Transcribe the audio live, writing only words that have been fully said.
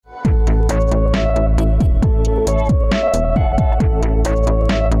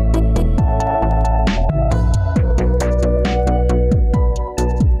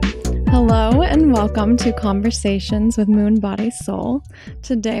Welcome to Conversations with Moon Body Soul.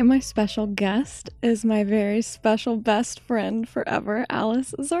 Today, my special guest is my very special best friend forever,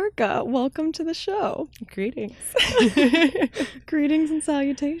 Alice Zarka. Welcome to the show. Greetings. Greetings and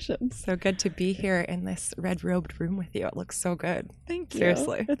salutations. So good to be here in this red-robed room with you. It looks so good. Thank you.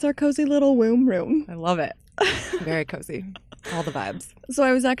 Seriously. It's our cozy little womb room. I love it. Very cozy. All the vibes. So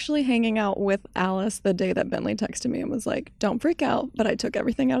I was actually hanging out with Alice the day that Bentley texted me and was like, don't freak out, but I took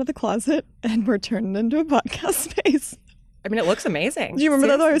everything out of the closet and we're turning into a podcast space. I mean, it looks amazing. Do you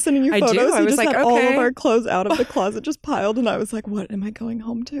remember that I was sending you photos? I do. I was like, had okay. all of our clothes out of the closet just piled and I was like, what am I going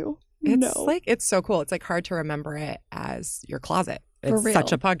home to? It's so cool. It's like hard to remember it as your closet. It's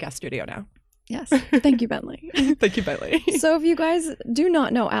such a podcast studio now. Yes. Thank you, Bentley. Thank you, Bentley. So if you guys do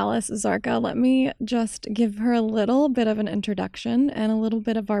not know Alice Zarka, let me just give her a little bit of an introduction and a little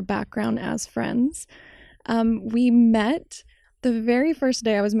bit of our background as friends. We met the very first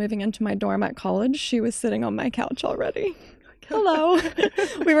day I was moving into my dorm at college. She was sitting on my couch already. Hello.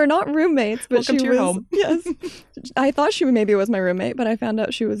 We were not roommates, but Welcome to your home. Yes. I thought she maybe was my roommate, but I found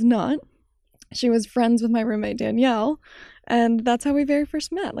out she was not. She was friends with my roommate, Danielle. And that's how we very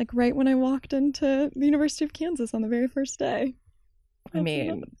first met, like right when I walked into the University of Kansas on the very first day. I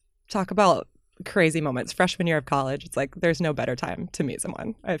mean, talk about crazy moments. Freshman year of college, it's like there's no better time to meet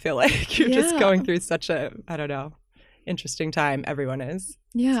someone. I feel like you're just going through such a, I don't know, interesting time. Everyone is.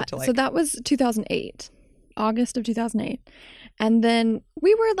 Yeah. So that was 2008, August of 2008. And then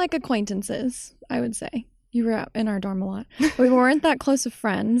we were like acquaintances, I would say. You were in our dorm a lot. We weren't that close of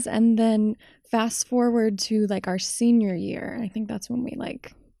friends. And then fast forward to like our senior year, I think that's when we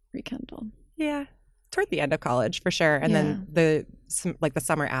like rekindled. Yeah. Toward the end of college for sure. And then the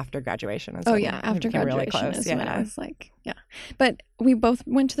summer after graduation. After graduation really close. Is when I was like, But we both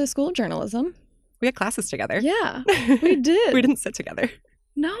went to the School of Journalism. We had classes together. Yeah, we did. We didn't sit together.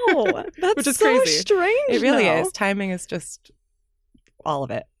 No, that's which is so crazy. Strange. It really is. Timing is just all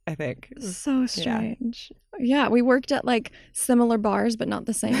of it, I think. So strange. Yeah, we worked at like similar bars, but not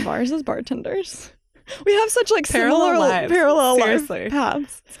the same bars as bartenders. We have such like parallel life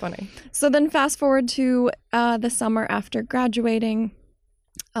paths. It's funny. So then fast forward to the summer after graduating.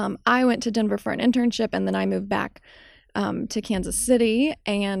 I went to Denver for an internship, and then I moved back to Kansas City.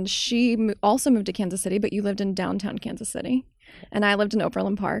 And she also moved to Kansas City, but you lived in downtown Kansas City. And I lived in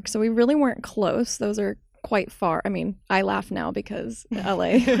Overland Park. So we really weren't close. Those are quite far. I mean, I laugh now because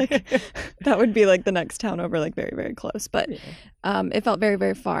LA, like, that would be like the next town over, like very, very close. But it felt very,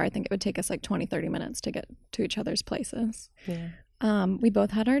 very far. I think it would take us like 20, 30 minutes to get to each other's places. Yeah. We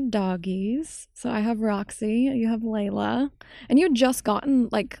both had our doggies. So I have Roxy, you have Layla. And you had just gotten,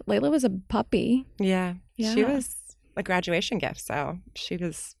 like, Layla was a puppy. Yeah. She was a graduation gift, so she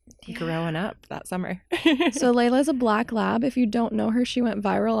was growing up that summer. So Layla's a black lab. If you don't know her, she went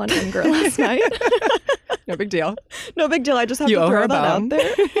viral on Imgur last night. No big deal. No big deal. I just have to throw that out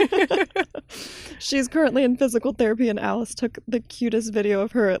there. She's currently in physical therapy, and Alice took the cutest video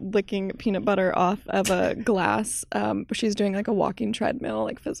of her licking peanut butter off of a glass. She's doing like a walking treadmill,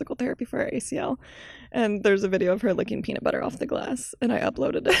 like physical therapy for her ACL. And there's a video of her licking peanut butter off the glass, and I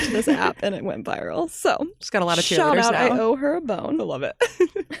uploaded it to this app, and it went viral. So she's got a lot of cheerleaders shout out, now. I owe her a bone. I love it.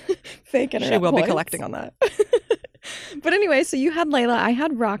 Fake internet She will points. be collecting on that. But anyway, so you had Layla, I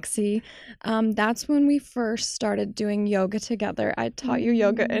had Roxy. That's when we first started doing yoga together. I taught you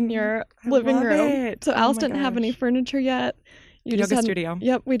yoga in your living room. So Alice didn't have any furniture yet. Yoga studio.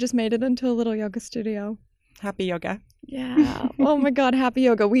 Yep, we just made it into a little yoga studio. Happy Yoga. Yeah. Oh my God, Happy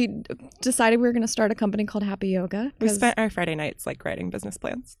Yoga. We decided we were going to start a company called Happy Yoga. We spent our Friday nights like writing business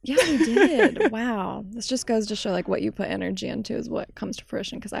plans. Yeah, we did. Wow. This just goes to show like what you put energy into is what comes to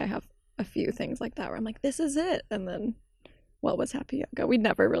fruition, because I have a few things like that where I'm like, this is it. And then what was Happy Yoga? We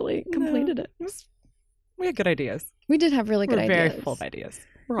never really completed it. We had good ideas. We did have really good ideas. We're very full of ideas.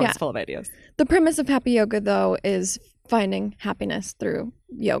 We're always full of ideas. The premise of Happy Yoga, though, is finding happiness through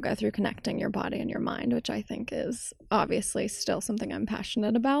yoga, through connecting your body and your mind, which I think is obviously still something I'm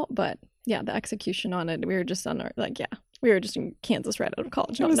passionate about. But yeah, the execution on it, we were just in Kansas right out of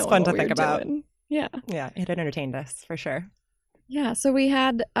college. It was fun to think about. Yeah. Yeah, it entertained us for sure. Yeah, so we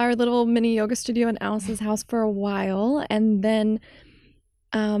had our little mini yoga studio in Alice's house for a while, and then,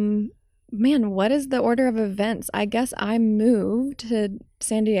 what is the order of events? I guess I moved to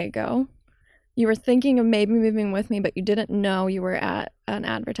San Diego. You were thinking of maybe moving with me, but you didn't know you were at an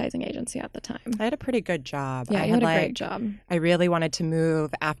advertising agency at the time. I had a pretty good job. Yeah, you had a great job. I really wanted to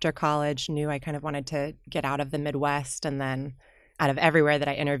move after college, knew I kind of wanted to get out of the Midwest, and then out of everywhere that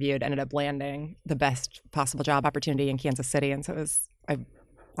I interviewed, ended up landing the best possible job opportunity in Kansas City. And so it was,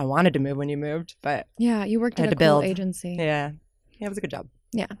 I wanted to move when you moved, but yeah, you worked at a cool agency. Yeah, it was a good job.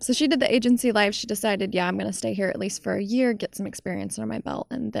 Yeah. So she did the agency life. She decided, yeah, I'm going to stay here at least for a year, get some experience under my belt,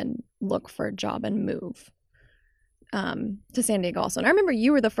 and then look for a job and move to San Diego also. And I remember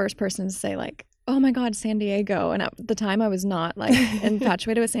you were the first person to say, like, oh my God, San Diego. And at the time I was not like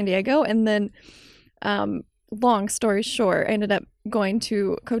infatuated with San Diego. And then long story short, I ended up going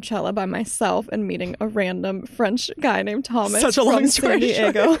to Coachella by myself and meeting a random French guy named Thomas. Such a long from story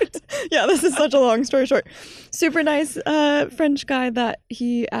San Diego. Yeah, this is such a long story short. Super nice French guy that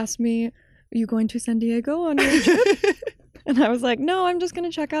he asked me, are you going to San Diego on your trip? And I was like, no, I'm just going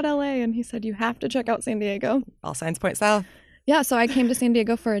to check out LA. And he said, you have to check out San Diego. All signs point south. Yeah, so I came to San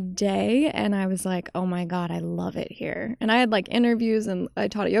Diego for a day and I was like, oh my God, I love it here. And I had like interviews and I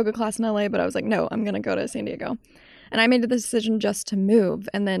taught a yoga class in LA, but I was like, no, I'm going to go to San Diego. And I made the decision just to move.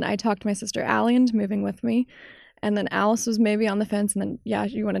 And then I talked to my sister Allie into moving with me. And then Alice was maybe on the fence. And then, yeah,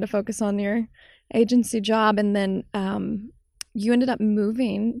 you wanted to focus on your agency job. And then you ended up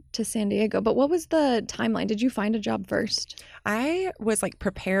moving to San Diego. But what was the timeline? Did you find a job first? I was like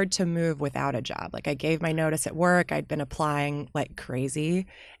prepared to move without a job. Like I gave my notice at work. I'd been applying like crazy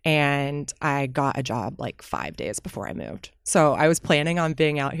and I got a job like 5 days before I moved. So I was planning on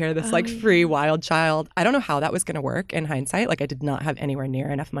being out here, this like free wild child. I don't know how that was going to work in hindsight. Like I did not have anywhere near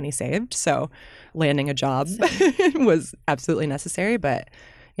enough money saved. So landing a job was absolutely necessary. But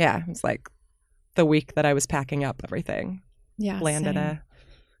yeah, it was like the week that I was packing up everything. Yeah, landed same. a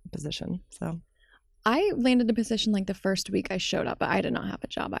position. So I landed a position like the first week I showed up, but I did not have a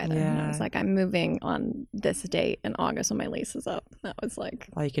job either. And I Yeah. was like, I'm moving on this date in August when my lease is up. That was like,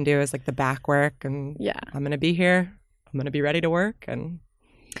 all you can do is like the back work and yeah. I'm going to be here. I'm going to be ready to work. And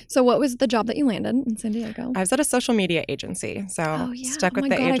So what was the job that you landed in San Diego? I was at a social media agency. So Oh, yeah. stuck Oh with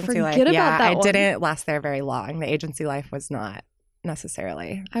my the God, I agency life. forget about Yeah, that I one. didn't last there very long. The agency life was not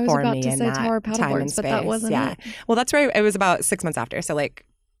necessarily I was for about me to in say that Tower time and Paddleboards, but space. that wasn't yeah. it. Well, that's right. It was about 6 months after. So like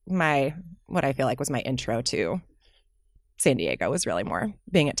what I feel like was my intro to San Diego was really more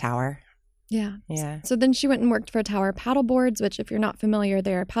being at Tower. Yeah. Yeah. So then she went and worked for Tower Paddleboards, which if you're not familiar,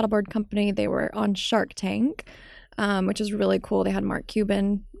 they're a paddleboard company. They were on Shark Tank, which is really cool. They had Mark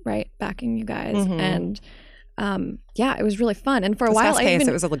Cuban, right, backing you guys. Mhm. And yeah, it was really fun. And for a It was while, fast-paced.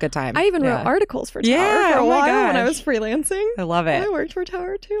 It was a good time. I even Yeah. wrote articles for Tower Yeah, for a oh my while when I gosh. was freelancing. I love it. I worked for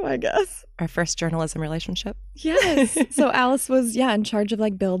Tower too, I guess. Our first journalism relationship. Yes. So Alice was, in charge of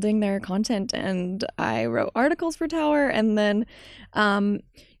like building their content, and I wrote articles for Tower. And then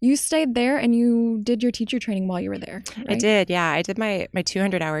you stayed there and you did your teacher training while you were there. I Right? did, yeah. I did my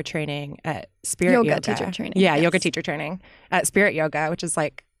 200-hour training at Spirit Yoga. Yoga teacher training, Yeah, yes. yoga teacher training at Spirit Yoga, which is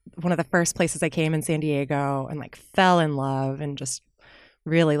like one of the first places I came in San Diego and like fell in love and just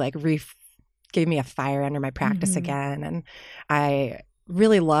really like gave me a fire under my practice Mhm. again. And I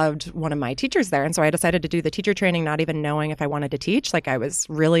really loved one of my teachers there. And so I decided to do the teacher training, not even knowing if I wanted to teach. Like I was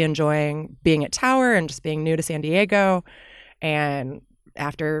really enjoying being at Tower and just being new to San Diego. And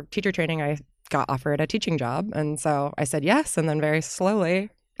after teacher training, I got offered a teaching job. And so I said yes. And then very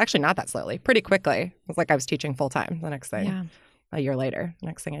slowly, actually not that slowly, pretty quickly, it was like I was teaching full time the next thing. Yeah. A year later,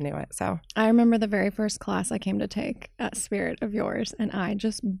 next thing I knew it. So I remember the very first class I came to take at Spirit of yours, and I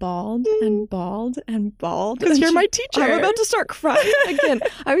just bawled and bawled and bawled. because And you're she- my teacher. I'm about to start crying again.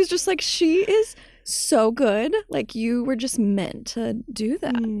 I was just like, she is so good. Like, you were just meant to do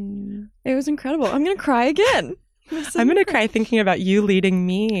that. Mm. It was incredible. I'm going to cry again. I'm going to cry thinking about you leading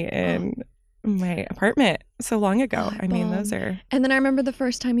me in my apartment so long ago. Oh, I I mean, those bawled. are... And then I remember the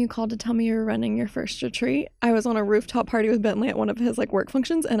first time you called to tell me you were running your first retreat. I was on a rooftop party with Bentley at one of his like work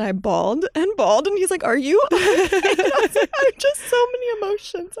functions, and I bawled, and he's like, "Are you?" And I was like, I'm just so many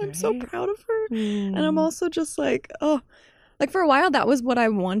emotions. I'm so Right. proud of her, and Mm. I'm also just like, oh, like for a while that was what I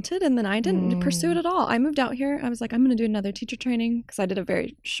wanted, and then I didn't pursue it at all. I moved out here. I was like, I'm going to do another teacher training because I did a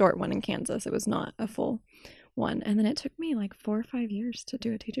very short one in Kansas. It was not a full one, and then it took me like 4 or 5 years to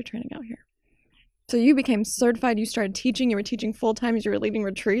do a teacher training out here. So you became certified, you started teaching, you were teaching full time as you were leading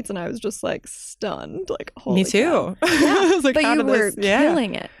retreats, and I was just like stunned. Like, holy Me too. cow. I was like, But how you did were this... Yeah.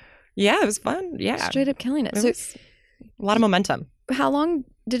 killing it. Yeah, it was fun. Yeah. Straight up killing it. It So was a lot of momentum. how long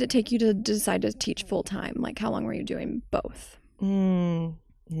did it take you to decide to teach full time? Like, how long were you doing both?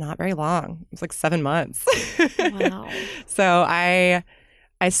 Not very long. It was like 7 months. Wow. So I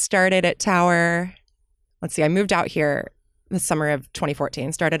started at Tower. Let's see. I moved out here the summer of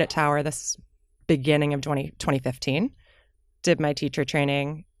 2014. Started at Tower this beginning of 2015. Did my teacher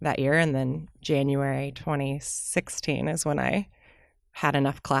training that year, and then January 2016 is when I had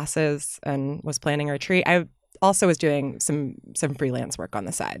enough classes and was planning a retreat. I also was doing some freelance work on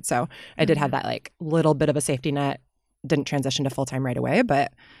the side, so I did have that like little bit of a safety net. Didn't transition to full time right away,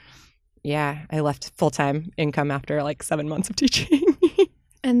 but yeah, I left full time income after like 7 months of teaching.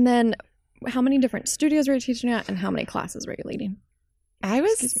 And then how many different studios were you teaching at and how many classes were you leading? I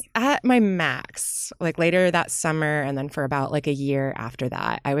was at my max, like later that summer, and then for about like a year after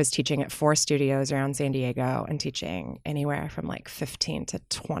that, I was teaching at 4 studios around San Diego and teaching anywhere from like 15 to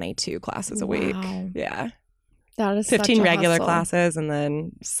 22 classes a week. Yeah. That is 15 such a regular hustle. classes and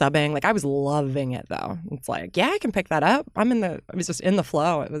then subbing. Like I was loving it though. It's like, yeah, I can pick that up. I was just in the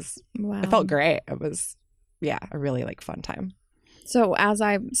flow. It felt great. It was, yeah, a really like fun time. So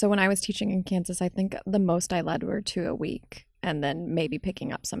when I was teaching in Kansas, I think the most I led were 2 a week. And then maybe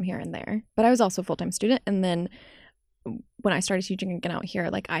picking up some here and there. But I was also a full-time student. And then when I started teaching again out here,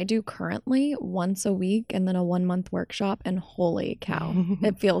 like I do currently once a week and then a 1-month workshop. And holy cow,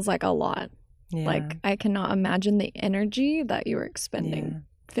 it feels like a lot. Yeah. Like I cannot imagine the energy that you were expending,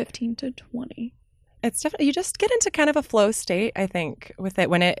 15 to 20. It's definitely, you just get into kind of a flow state, I think, with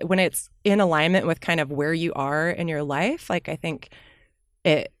it when it's in alignment with kind of where you are in your life. Like I think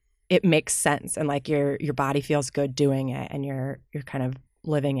it makes sense and like your body feels good doing it and you're kind of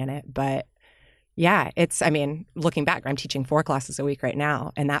living in it. But yeah, looking back, I'm teaching 4 classes a week right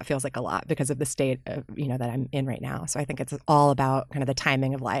now, and that feels like a lot because of the state of, that I'm in right now. So I think it's all about kind of the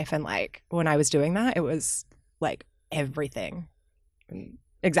timing of life. And like when I was doing that, it was like everything,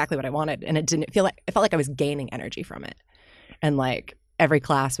 exactly what I wanted. And it felt like I was gaining energy from it. And like every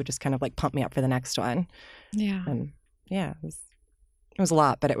class would just kind of like pump me up for the next one. Yeah. And yeah, it was a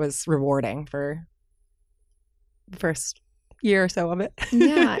lot, but it was rewarding for the first year or so of it.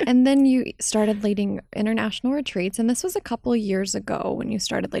 Yeah. And then you started leading international retreats. And this was a couple of years ago when you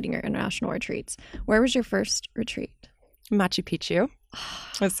started leading your international retreats. Where was your first retreat? Machu Picchu.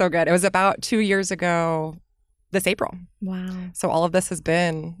 It was so good. It was about 2 years ago this April. Wow. So all of this has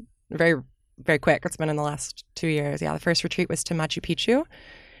been very, very quick. It's been in the last 2 years. Yeah. The first retreat was to Machu Picchu.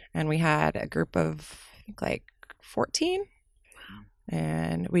 And we had a group of, I think, like 14.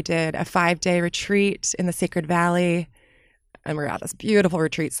 And we did a 5-day retreat in the Sacred Valley. And we were at this beautiful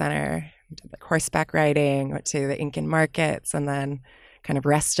retreat center. We did like horseback riding, went to the Incan markets, and then kind of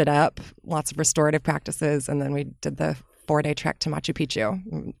rested up, lots of restorative practices. And then we did the 4-day trek to Machu Picchu.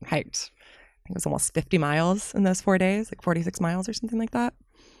 We hiked, I think it was almost 50 miles in those 4 days, like 46 miles or something like that.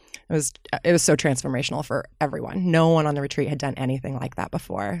 It was so transformational for everyone. No one on the retreat had done anything like that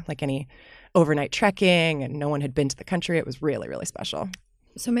before, like any overnight trekking, and no one had been to the country. It was really, really special.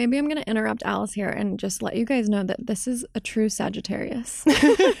 So maybe I'm going to interrupt Alice here and just let you guys know that this is a true Sagittarius.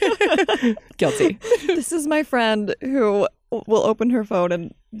 Guilty. This is my friend who will open her phone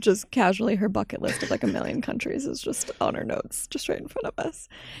and just casually her bucket list of like a million countries is just on her notes, just right in front of us.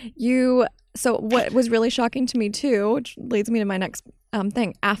 So what was really shocking to me too, which leads me to my next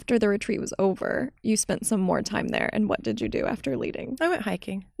thing. After the retreat was over, you spent some more time there. And what did you do after leading? I went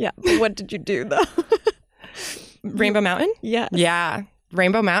hiking. Yeah. But what did you do though? Rainbow Mountain? Yeah. Yeah.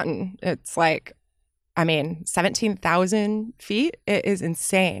 Rainbow Mountain. It's like, 17,000 feet. It is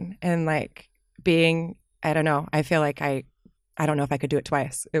insane. And like I don't know. I feel like I don't know if I could do it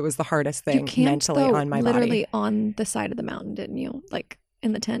twice. It was the hardest thing mentally on my body. Literally on the side of the mountain, didn't you? Like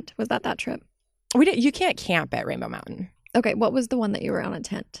in the tent. Was that trip? You can't camp at Rainbow Mountain. Okay. What was the one that you were on a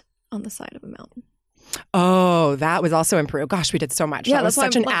tent on the side of a mountain? Oh, that was also in Peru. Gosh, we did so much. Yeah, that was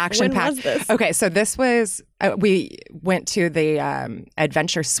such an action-packed. When was this? Okay, so this was we went to the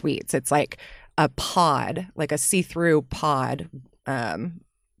Adventure Suites. It's like a pod, like a see-through pod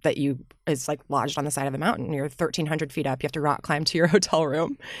that is like lodged on the side of the mountain. You're 1,300 feet up. You have to rock climb to your hotel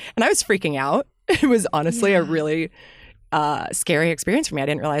room, and I was freaking out. It was honestly a really scary experience for me. I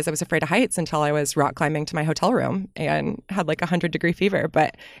didn't realize I was afraid of heights until I was rock climbing to my hotel room and had like 100-degree fever.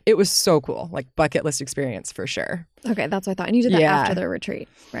 But it was so cool, like bucket list experience for sure. Okay, that's what I thought. And you did that after the retreat,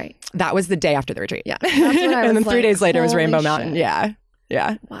 right? That was the day after the retreat. Yeah. That's what I was and then 3 days later was Rainbow holy Mountain. shit.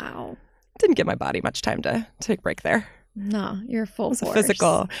 Yeah. Wow. Didn't give my body much time to take a break there. No, you're full It was force.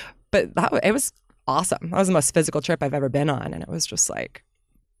 physical. But it was awesome. That was the most physical trip I've ever been on. And it was just like,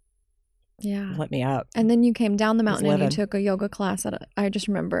 yeah, lit me up. And then you came down the mountain and you living. took a yoga class I just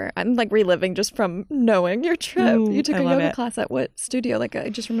remember, I'm like reliving just from knowing your trip. You took I a love yoga it. class at what studio? Like I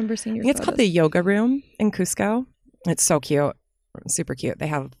just remember seeing your I think it's called the photos. Yoga Room in Cusco. It's so cute. Super cute. They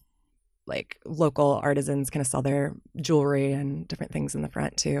have like local artisans kind of sell their jewelry and different things in the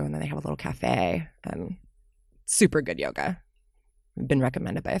front too. And then they have a little cafe and super good yoga. Been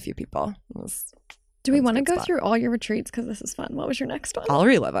recommended by a few people. Do we That's a want to good go spot. through all your retreats? Because this is fun. What was your next one? I'll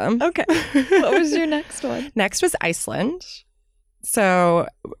relive them. Okay. What was your next one? Next was Iceland. So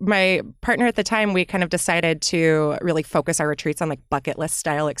my partner at the time, we kind of decided to really focus our retreats on like bucket list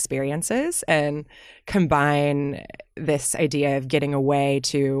style experiences and combine this idea of getting away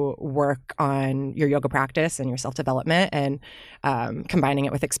to work on your yoga practice and your self-development and combining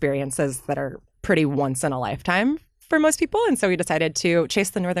it with experiences that are pretty once in a lifetime for most people. And so we decided to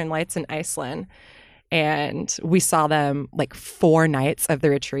chase the Northern Lights in Iceland. And we saw them like 4 nights of the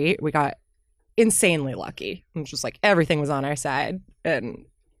retreat. We got insanely lucky. It was just like everything was on our side, and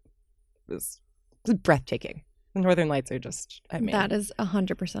it was breathtaking. The Northern Lights are just, I mean, that is 100%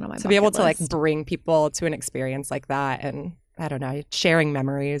 on my bucket list. To be able to like bring people to an experience like that, and I don't know, sharing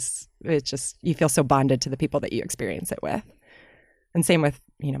memories. It's just, you feel so bonded to the people that you experience it with. And same with,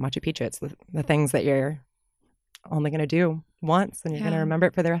 Machu Picchu. It's the things that you're only going to do once, and you're going to remember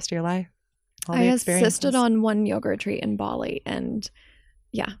it for the rest of your life. I assisted on one yoga retreat in Bali, and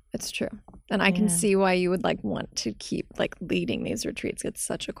yeah, it's true. And I can see why you would like want to keep like leading these retreats. It's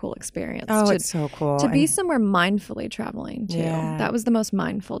such a cool experience. Oh, it's so cool. To be somewhere mindfully traveling too. Yeah. That was the most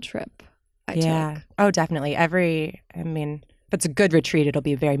mindful trip I took. Oh, definitely. If it's a good retreat, it'll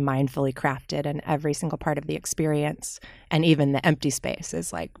be very mindfully crafted, and every single part of the experience and even the empty space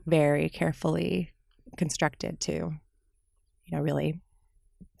is like very carefully constructed to, really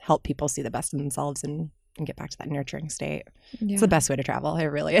help people see the best in themselves and get back to that nurturing state. Yeah. It's the best way to travel. It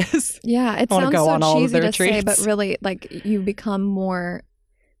really is. Yeah, it sounds so cheesy to say, but really, like, you become more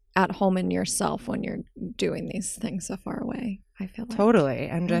at home in yourself when you're doing these things so far away. I feel like totally,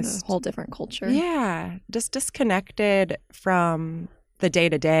 and just a whole different culture. Yeah, just disconnected from the day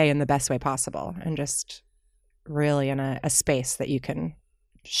to day in the best way possible, and just really in a space that you can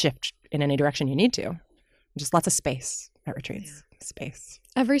shift in any direction you need to. Just lots of space at retreats. Yeah. Space.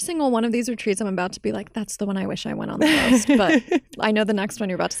 Every single one of these retreats, I'm about to be like, that's the one I wish I went on the most. But I know the next one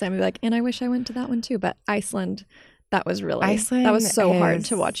you're about to say, I'm gonna be like, and I wish I went to that one too. But Iceland, that was so hard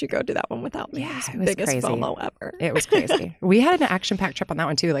to watch you go do that one without me. Yeah, it was biggest crazy. FOMO ever. It was crazy. We had an action-packed trip on that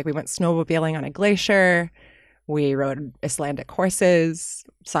one too. Like, we went snowmobiling on a glacier. We rode Icelandic horses,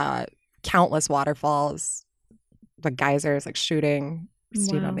 saw countless waterfalls, the geysers like shooting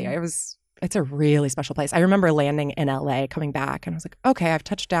steam out of the air. It's a really special place. I remember landing in LA, coming back, and I was like, okay, I've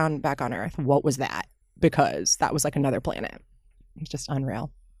touched down back on Earth. What was that? Because that was like another planet. It's just unreal.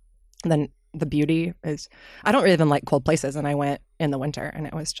 And then the beauty is, I don't really even like cold places, and I went in the winter, and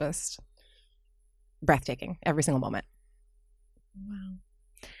it was just breathtaking every single moment. Wow.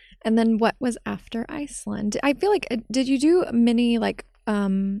 And then what was after Iceland? I feel like, did you do many like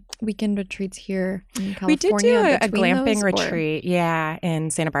weekend retreats here in California? We did do a glamping retreat,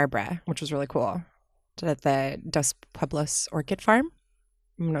 in Santa Barbara, which was really cool. Did it at the Dos Pueblos Orchid Farm.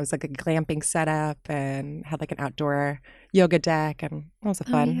 And it was like a glamping setup and had like an outdoor yoga deck, and that was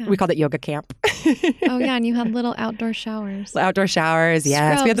fun. We called it yoga camp. Oh yeah, and you had little outdoor showers. Outdoor showers,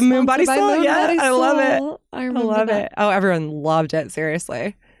 yes. Scrubs, we had the Moon Body Soul. Yeah, I love it. I love it. Oh, everyone loved it.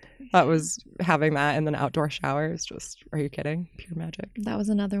 Seriously. That was having that, and then outdoor showers. Just, are you kidding? Pure magic. That was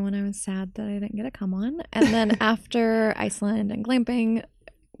another one I was sad that I didn't get to come on. And then after Iceland and glamping,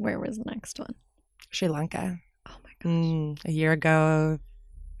 where was the next one? Sri Lanka. Oh my gosh. A year ago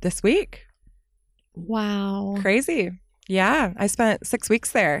this week. Wow. Crazy. Yeah. I spent 6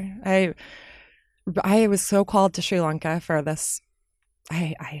 weeks there. I was so called to Sri Lanka for this.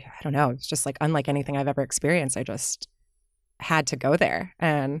 I don't know. It's just like unlike anything I've ever experienced. I just had to go there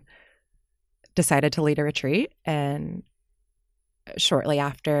and decided to lead a retreat. And shortly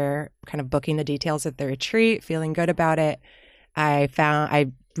after kind of booking the details of the retreat, feeling good about it,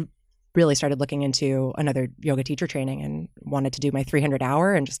 I really started looking into another yoga teacher training and wanted to do my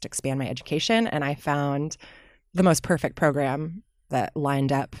 300-hour and just expand my education. And I found the most perfect program that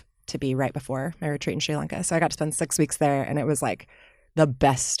lined up to be right before my retreat in Sri Lanka. So I got to spend 6 weeks there, and it was like the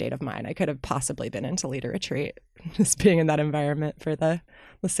best state of mind I could have possibly been in to lead a retreat. Just being in that environment for the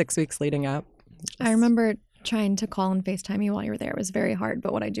 6 weeks leading up. I remember trying to call and FaceTime you while you were there. It was very hard,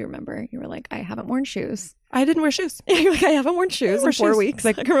 but what I do remember, you were like, I haven't worn shoes. I didn't wear shoes. You're like, I haven't worn shoes in 4 weeks.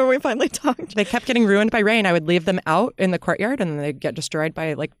 Like, I remember we finally talked. They kept getting ruined by rain. I would leave them out in the courtyard, and then they'd get destroyed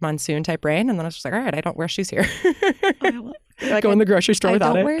by like monsoon type rain. And then I was just like, all right, I don't wear shoes here. Like, go in the grocery store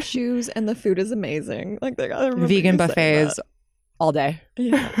without it. I don't wear shoes, and the food is amazing. Like, vegan buffets all day.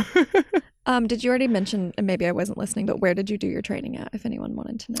 Yeah. Did you already mention, and maybe I wasn't listening, but where did you do your training at, if anyone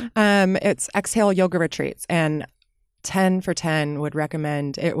wanted to know? It's Exhale Yoga Retreats, and 10 for 10 would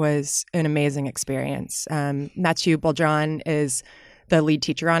recommend. It was an amazing experience. Mathieu Boldron is the lead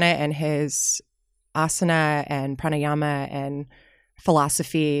teacher on it, and his asana and pranayama and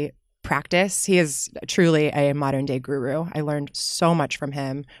philosophy practice, he is truly a modern day guru. I learned so much from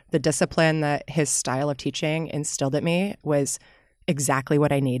him. The discipline that his style of teaching instilled at me was exactly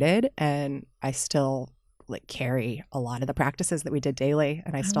what I needed. And I still like carry a lot of the practices that we did daily,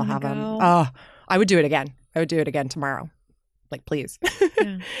 and I still have them. Oh, I would do it again. I would do it again tomorrow. Like, please.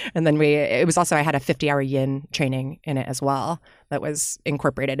 Yeah. And then it was also, I had a 50-hour yin training in it as well that was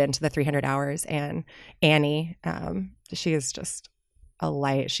incorporated into the 300 hours. And Annie, she is just a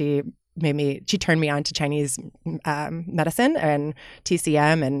light. She turned me on to Chinese medicine and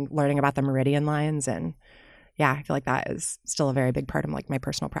TCM and learning about the meridian lines. And yeah, I feel like that is still a very big part of like my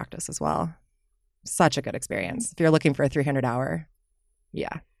personal practice as well. Such a good experience. If you're looking for a 300-hour,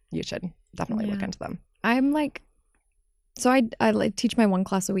 yeah, you should definitely look into them. I'm like, so I like teach my 1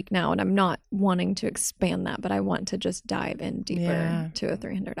 class a week now, and I'm not wanting to expand that, but I want to just dive in deeper to a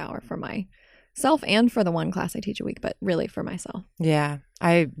 300-hour for myself and for the 1 class I teach a week, but really for myself. Yeah,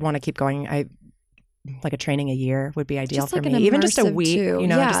 I want to keep going. Like a training a year would be ideal just for like me. Even just a week, too.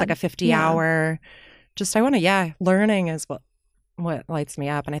 Just like a 50-hour. Just I want to, learning is what lights me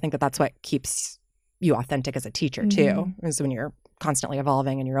up, and I think that's what keeps you authentic as a teacher too. Is when you're constantly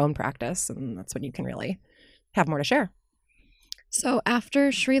evolving in your own practice, and that's when you can really have more to share. So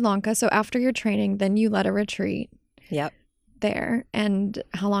after Sri Lanka, after your training, then you led a retreat. Yep. There. And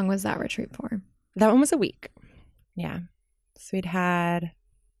how long was that retreat for? That one was a week. Yeah. So we'd had,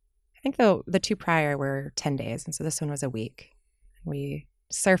 I think the 2 prior were 10 days. And so this one was a week. We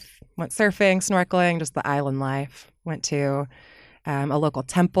went surfing, snorkeling, just the island life. Went to a local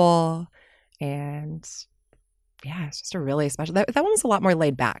temple. And yeah, it's just a really special, that one was a lot more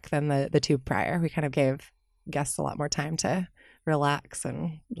laid back than the 2 prior. We kind of gave guests a lot more time to relax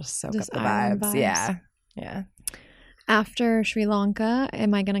and just soak up the vibes. Yeah. After Sri Lanka,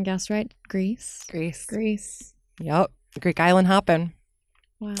 am I gonna guess right? Greece. Yep. Greek island hopping.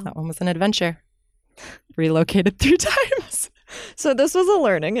 Wow. That one was an adventure. Relocated 3 times. So this was a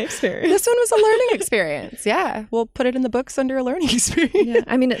learning experience. This one was a learning experience. Yeah. We'll put it in the books under a learning experience. Yeah.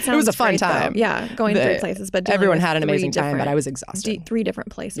 I mean, it was a fun time. Though. Yeah. Going 3 places, but everyone had an amazing time, but I was exhausted. 3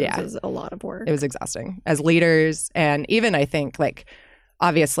 different places is a lot of work. It was exhausting as leaders. And even I think like,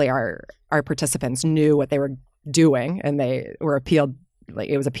 obviously our participants knew what they were doing, and they were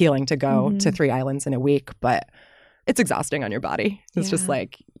it was appealing to go to 3 islands in a week, but it's exhausting on your body. It's just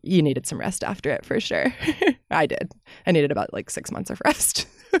like, you needed some rest after it for sure. I did. I needed about like 6 months of rest.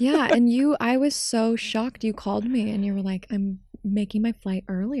 Yeah. And I was so shocked. You called me and you were like, I'm making my flight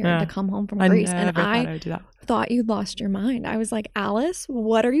earlier to come home from Greece. And I thought you'd lost your mind. I was like, Alice,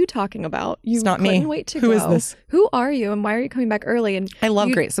 what are you talking about? It's not me. Wait to Who go. is this? Who are you? And why are you coming back early? And I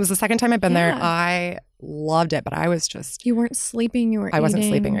love Greece. It was the second time I've been there. I loved it, but I was just... You weren't sleeping, I wasn't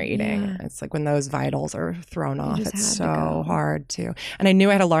sleeping or eating. Yeah. It's like when those vitals are thrown off, it's so hard to... And I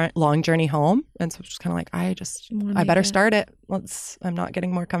knew I had a long journey home, and so it was just kind of like, I better start it. I'm not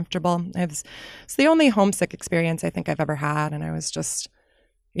getting more comfortable. It's the only homesick experience I think I've ever had, and I was just...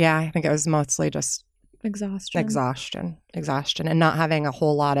 Yeah, I think it was mostly just... Exhaustion, and not having a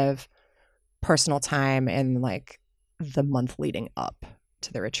whole lot of personal time in like the month leading up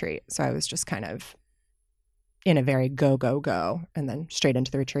to the retreat. So I was just kind of in a very go, and then straight into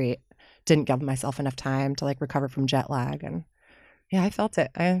the retreat. Didn't give myself enough time to like recover from jet lag. And yeah, I felt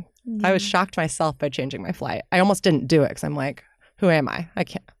it. I was shocked myself by changing my flight. I almost didn't do it because I'm like, who am I? I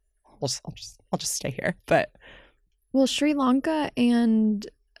can't. I'll just stay here. But well, Sri Lanka and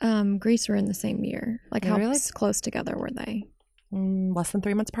Greece were in the same year. Like how close together were they? Less than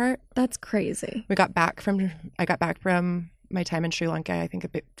 3 months apart. That's crazy. I got back from my time in Sri Lanka, I think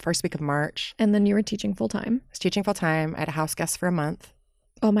first week of March. And then you were teaching full time? I was teaching full time. I had a house guest for a month.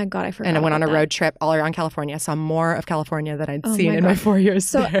 Oh my God, I forgot. And I went on a road trip all around California. Saw more of California than I'd seen in my 4 years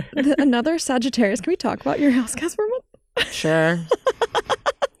so there. Another Sagittarius. Can we talk about your house guest for a month? Sure.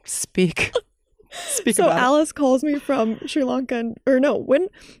 Speak so Alice calls me from Sri Lanka, when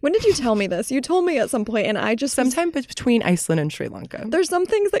did you tell me this? You told me at some point, and I just... Sometime between Iceland and Sri Lanka. There's some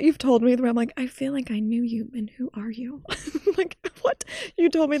things that you've told me where I'm like, I feel like I knew you, and who are you? Like, what? You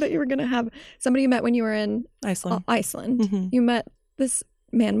told me that you were going to have somebody you met when you were in Iceland. Mm-hmm. You met this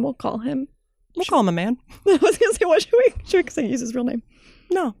man, we'll call him a man. I was going to say, what should we use his real name?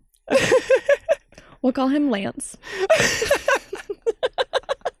 No. We'll call him Lance.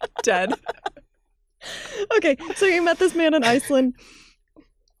 Dead. Okay, so you met this man in Iceland,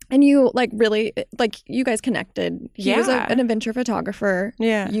 and you you guys connected. He was an adventure photographer.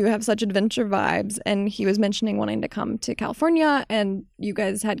 Yeah. You have such adventure vibes, and he was mentioning wanting to come to California, and you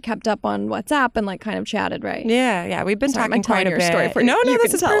guys had kept up on WhatsApp and like kind of chatted, right? Yeah. We've been talking quite a bit. Story for you. No, you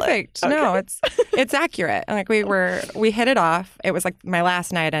this is perfect. Okay. No, it's accurate. Like we hit it off. It was like my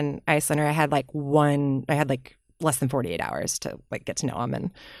last night in Iceland, or I had less than 48 hours to like get to know him, and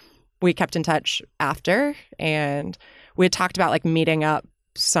we kept in touch after, and we had talked about like meeting up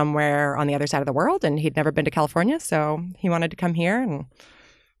somewhere on the other side of the world, and he'd never been to California, so he wanted to come here, and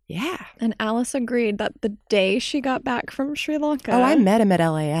yeah. And Alice agreed that the day she got back from Sri Lanka. Oh, I met him at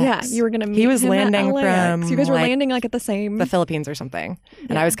LAX. Yeah, you were going to meet him. He was landing at LAX. from You guys were like, landing like at the same. the Philippines or something. And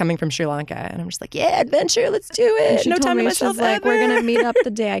Yeah. I was coming from Sri Lanka, and I'm just like, yeah, adventure, let's do it. And she No told time to me, myself she's like, ever. we're going to meet up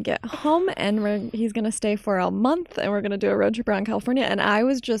the day I get home, and he's going to stay for a month, and we're going to do a road trip around California. And I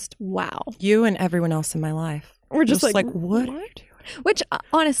was just, wow. You and everyone else in my life. We're just like, what are you doing? Which,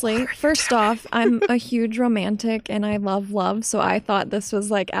 honestly, first off, I'm a huge romantic and I love love. So I thought this was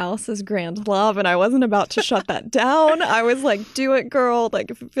like Alice's grand love, and I wasn't about to shut that down. I was like, do it, girl.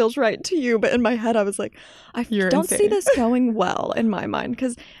 Like, if it feels right to you. But in my head, I was like, I You're don't see insane. this going well in my mind.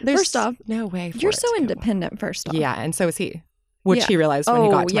 Because first off, no way. you're so independent, first off. Yeah, and so is he, which Yeah. he realized when he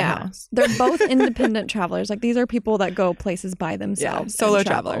got to my house. They're both independent travelers. Like, these are people that go places by Yeah, themselves. solo and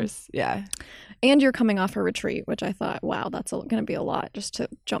travel. travelers. Yeah. And you're coming off a retreat, which I thought, wow, that's going to be a lot just to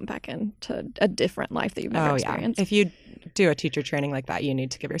jump back into a different life that you've never experienced. If you do a teacher training like that, you need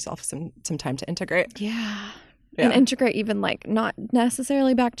to give yourself some time to integrate. Yeah. Yeah. And integrate even like not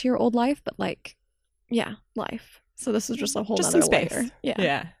necessarily back to your old life, but like, yeah, life. So this is just a whole Just other some space. layer. Yeah.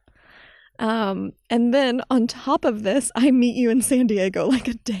 Yeah. And then on top of this, I meet you in San Diego like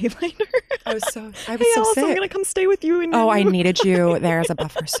a day later. I was so Hey, so Alice, sick. I'm gonna come stay with you. Oh, I needed you there as a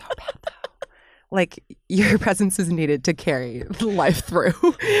buffer so bad though. Like, your presence is needed to carry life through.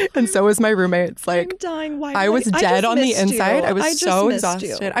 And so was my roommates. Like, I'm dying. Why? I was dead just on the missed you. inside. I was just so missed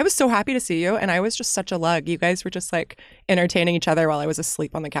exhausted. you. I was so happy to see you, and I was just such a lug. You guys were just like entertaining each other while I was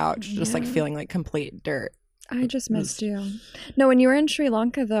asleep on the couch, just like Yeah. feeling like complete dirt. I just missed you. No, when you were in Sri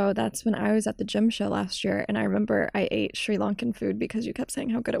Lanka, though, that's when I was at the gym show last year. And I remember I ate Sri Lankan food because you kept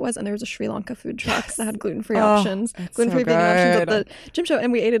saying how good it was. And there was a Sri Lanka food truck that had gluten-free options, it's gluten-free so vegan options at good. the gym show.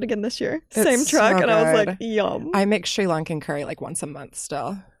 And we ate it again this year. It's Same truck. so And I was like, good. yum. I make Sri Lankan curry like once a month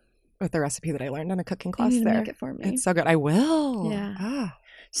still with the recipe that I learned in a cooking You class need to there. make it for me. It's so good. I will. Yeah. Ah,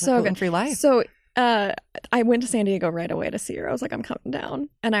 So good. gluten-free life. So I went to San Diego right away to see her. I was like, I'm coming down.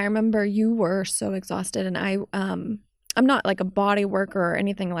 And I remember you were so exhausted. And I'm not like a body worker or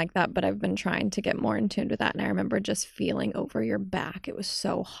anything like that, but I've been trying to get more in tune with that. And I remember just feeling over your back. It was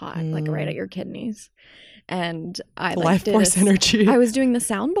so hot, like right at your kidneys. And I like Life did force energy. I was doing the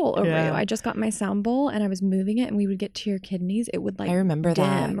sound bowl over Yeah. you. I just got my sound bowl and I was moving it, and we would get to your kidneys. It would like I remember dim.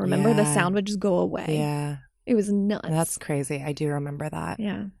 that. Remember the Yeah. sound would just go away. Yeah. It was nuts. That's crazy. I do remember that.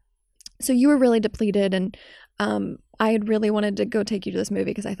 Yeah. So you were really depleted, and I had really wanted to go take you to this movie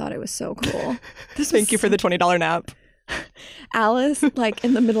because I thought it was so cool. Thank you for the $20 nap. Alice, like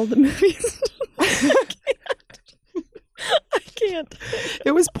in the middle of the movies. I can't.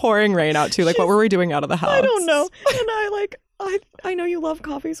 It was pouring rain out too. Like, what were we doing out of the house? I don't know. And I know you love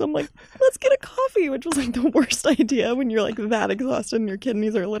coffee, so I'm like, let's get a coffee, which was like the worst idea when you're like that exhausted and your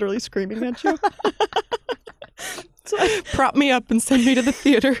kidneys are literally screaming at you. So Prop me up and send me to the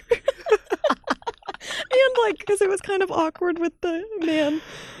theater. and like, because it was kind of awkward with the man.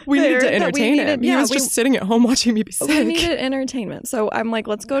 We there needed to that we entertain him. needed- He yeah, was we- just sitting at home watching me be sick. We needed entertainment. So I'm like,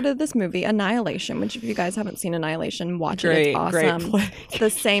 let's go to this movie, Annihilation, which if you guys haven't seen Annihilation, watch it. It's awesome. Great play. The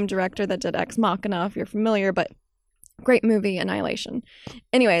same director that did Ex Machina, if you're familiar, but great movie, Annihilation.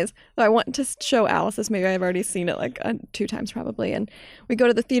 Anyways, so I want to show Alice this movie. I've already seen it like 2 times probably. And we go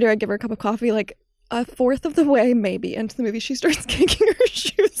to the theater. I give her a cup of coffee. Like a fourth of the way maybe into the movie, she starts kicking her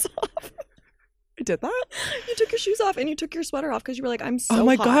shoes off. I did that? You took your shoes off and you took your sweater off because you were like, I'm so Oh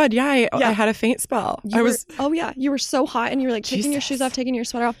my hot. God. Yeah. I Yeah. had a faint spell. Oh yeah, you were so hot, and you were like taking your shoes Jesus. off, taking your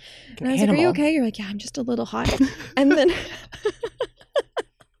sweater off. And I was An like, "Are you animal. okay?" You're like, "Yeah, I'm just a little hot." And then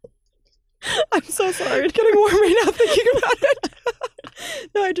I'm so sorry. It's getting warm right now thinking about it.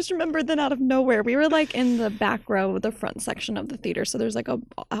 No, I just remembered then out of nowhere, we were like in the back row, the front section of the theater, so there's like a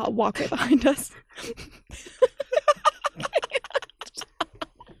walkway behind us.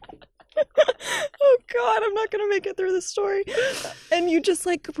 Oh God, I'm not gonna make it through this story. And you just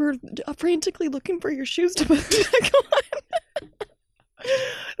like were frantically looking for your shoes to put back on.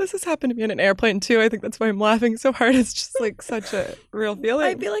 This has happened to me in an airplane too. I think that's why I'm laughing so hard. It's just like such a real feeling.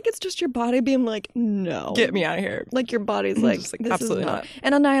 I feel like it's just your body being like, no. Get me out of here. Like your body's like, Just like, this absolutely is not. not.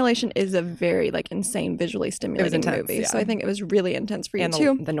 And Annihilation is a very like insane visually stimulating intense, movie. yeah. So I think it was really intense for you And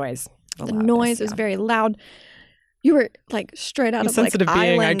too. the noise. The loudness, noise was yeah. very loud. You were like straight out A of like sensitive being,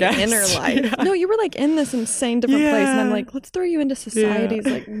 I island guess. inner life. Yeah. No, you were like in this insane different place, and I'm Yeah. like, let's throw you into society's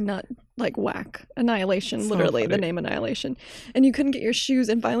like like whack, Annihilation, So literally the funny. name Annihilation, and you couldn't get your shoes,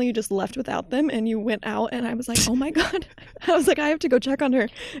 and finally you just left without them, and you went out, and I was like, oh my God. I was like, I have to go check on her,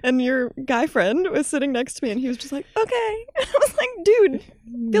 and your guy friend was sitting next to me, and he was just like, okay. I was like, dude,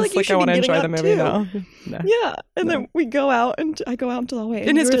 I feel like you should I want be to getting enjoy the up movie too. now. No. Yeah, and then we go out, and I go out into the hallway. In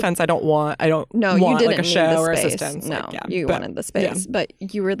and his you were- defense, I don't No, you want didn't like a need show the or space. assistance. No, Like, yeah. you But- wanted the space, but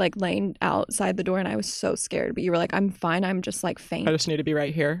you were like laying outside the door, and I was so scared. But you were like, "I'm fine. I'm just like faint." I just need to be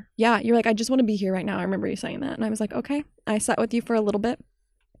right here. Yeah, you're like, "I just want to be here right now." I remember you saying that, and I was like, "Okay." I sat with you for a little bit,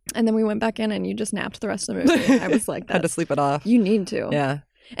 and then we went back in, and you just napped the rest of the movie. I was like, Had to "That's sleep it off. you need to." Yeah.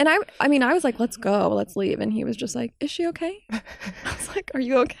 And I mean, I was like, "Let's go, let's leave," and he was just like, "Is she okay?" I was like, "Are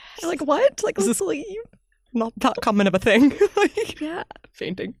you okay?" Like, what? Like, Is let's this- leave. Not that common of a thing. Like, Yeah.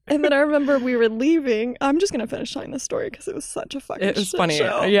 fainting. And then I remember we were leaving. I'm just gonna finish telling this story because it was such a fucking It was shit funny.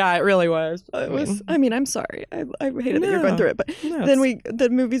 show. Yeah, it really was. It was. I mean, I'm sorry. I hated that you're No. going through it, but No, then it's- the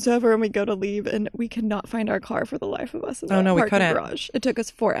movie's over and we go to leave, and we could not find our car for the life of us in the Oh, no, we parking couldn't. garage. It took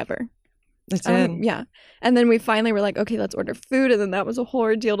us forever. It did. Yeah, and then we finally were like, okay, let's order food, and then that was a whole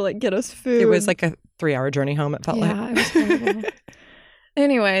ordeal to like get us food. It was like a 3-hour journey home. It felt yeah, like. it was horrible.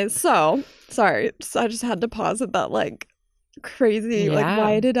 Anyways, so sorry, so I just had to pause at that like crazy. Like, Yeah.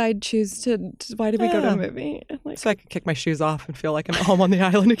 why did I choose to? Why did we go to Yeah. a movie? And, like, So I could kick my shoes off and feel like I'm at home on the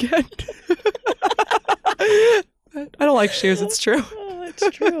island again. But I don't like shoes. It's true. Oh, it's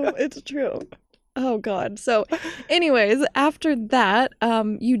true. It's true. Oh God. So, anyways, after that,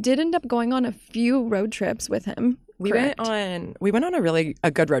 you did end up going on a few road trips with him. We correct? went on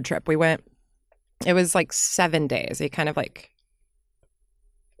a good road trip. It was like 7 days. It kind of like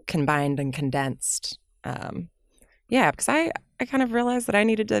combined and condensed. Yeah, because I kind of realized that I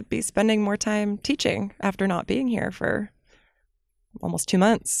needed to be spending more time teaching after not being here for almost 2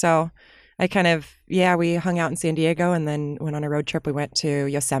 months. So I kind of, we hung out in San Diego and then went on a road trip. We went to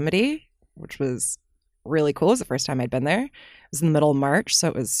Yosemite, which was really cool. It was the first time I'd been there. It was in the middle of March, so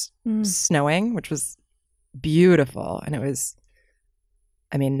it was snowing, which was beautiful. And it was,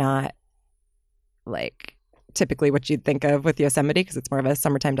 I mean, not like typically what you'd think of with Yosemite because it's more of a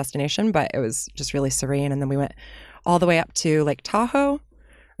summertime destination, but it was just really serene. And then we went all the way up to Lake Tahoe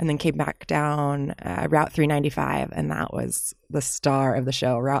and then came back down Route 395. And that was the star of the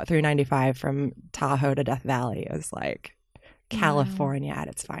show. Route 395 from Tahoe to Death Valley. It was like California at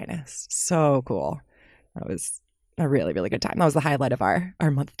its finest. So cool. That was a really, really good time. That was the highlight of our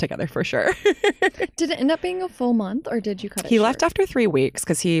month together for sure. Did it end up being a full month, or did you cut it? He short? left after 3 weeks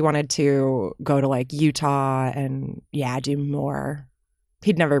because he wanted to go to like Utah and do more.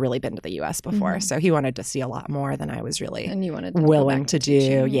 He'd never really been to the U.S. before, Mhm. so he wanted to see a lot more than I was really and you wanted to go willing back to do.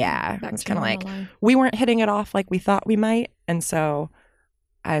 teaching, Yeah, back it's to kind of like normal life. we weren't hitting it off like we thought we might, and so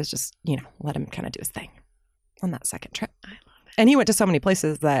I was just let him kind of do his thing on that second trip. I love it. And he went to so many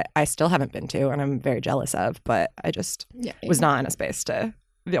places that I still haven't been to, and I'm very jealous of. But I just was not in a space to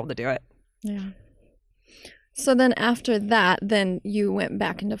be able to do it. Yeah. So then after that, then you went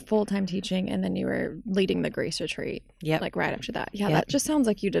back into full-time teaching, and then you were leading the Grace Retreat. Yep. Like right after that. Yeah, Yep. that just sounds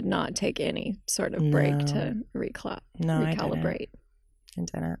like you did not take any sort of break No. to No, I recalibrate.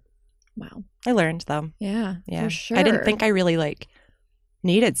 didn't. Wow. I learned though. Yeah, Yeah, for sure. I didn't think I really like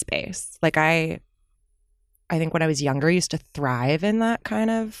needed space. Like I think when I was younger, I used to thrive in that kind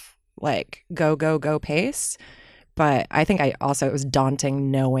of like go pace. But I think it was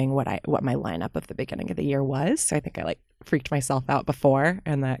daunting knowing what my lineup of the beginning of the year was. So I think I like freaked myself out before,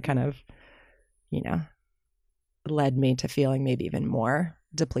 and that kind of, led me to feeling maybe even more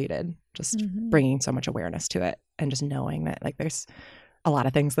depleted. Just Mhm. bringing so much awareness to it, and just knowing that like there's a lot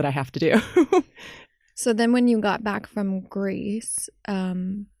of things that I have to do. So then when you got back from Greece,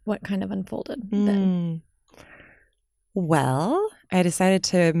 what kind of unfolded then? Well, I decided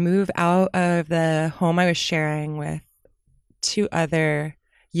to move out of the home I was sharing with 2 other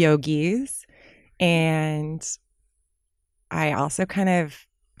yogis. And I also kind of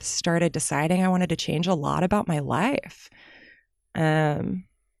started deciding I wanted to change a lot about my life.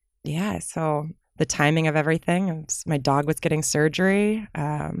 So the timing of everything, my dog was getting surgery.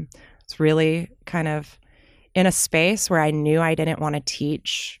 It's really kind of in a space where I knew I didn't want to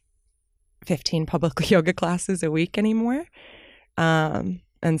teach 15 public yoga classes a week anymore. And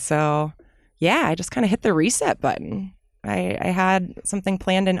so, I just kind of hit the reset button. I had something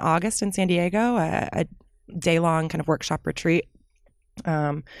planned in August in San Diego, a day-long kind of workshop retreat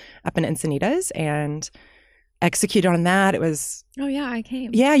up in Encinitas, and executed on that. It was... Oh yeah, I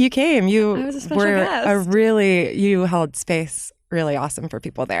came. Yeah, you came. You I was a special were guest. you held space really awesome for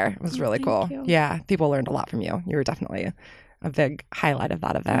people there. It was really Thank cool. you. Yeah, people learned a lot from you. You were definitely a big highlight of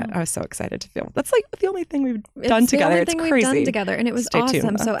that event. I was so excited to feel. That's like the only thing we've done It's together. the only It's thing crazy. we've done together, and it was Stay tuned,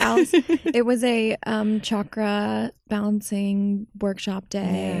 awesome. though. So Alice, it was a chakra balancing workshop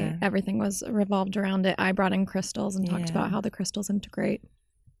day. Yeah. Everything was revolved around it. I brought in crystals and talked about how the crystals integrate.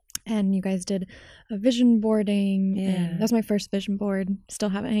 And you guys did a vision boarding. Yeah. And that was my first vision board. Still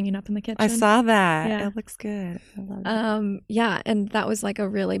have it hanging up in the kitchen. I saw that. Yeah. It looks good. I love it. Yeah, and that was like a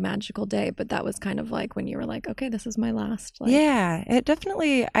really magical day, but that was kind of like when you were like, okay, this is my last. Like, Yeah, it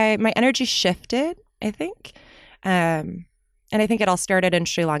definitely, my energy shifted, I think. And I think it all started in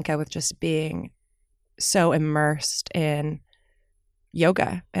Sri Lanka with just being so immersed in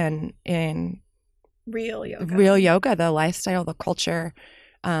yoga and in real yoga, the lifestyle, the culture.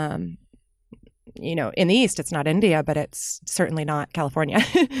 You know, in the East, it's not India, but it's certainly not California.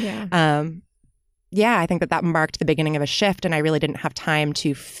 Yeah. Yeah, I think that marked the beginning of a shift, and I really didn't have time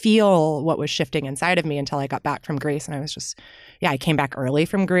to feel what was shifting inside of me until I got back from Greece. And I was just, I came back early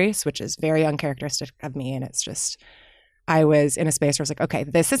from Greece, which is very uncharacteristic of me. And it's just, I was in a space where I was like, okay,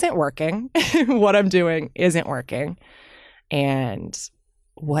 this isn't working. What I'm doing isn't working. And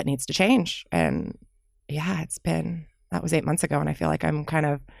what needs to change? And yeah, that was 8 months ago. And I feel like I'm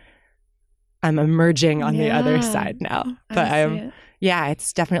emerging on the other side now. But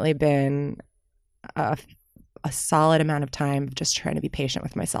it's definitely been a solid amount of time of just trying to be patient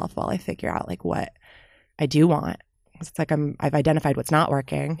with myself while I figure out like what I do want. It's like I've identified what's not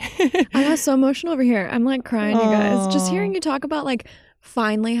working. I got so emotional over here. I'm like crying, you guys. Just hearing you talk about like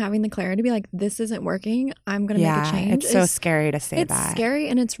finally having the clarity to be like, this isn't working. I'm going to make a change. It's so scary to say that. It's scary,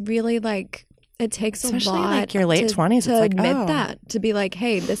 and it's really like, it takes especially a lot like your late 20s to it's like, admit that, to be like,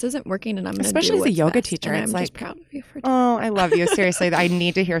 hey, this isn't working, and I'm going to do especially as a yoga best. teacher, And it's I'm like, just proud of you for doing I love you. Seriously, I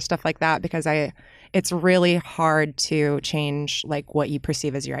need to hear stuff like that because it's really hard to change like what you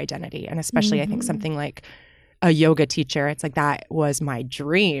perceive as your identity. And especially I think something like a yoga teacher, it's like that was my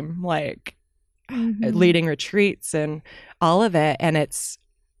dream, like leading retreats and all of it. And it's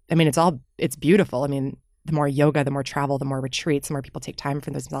beautiful. I mean, the more yoga, the more travel, the more retreats, the more people take time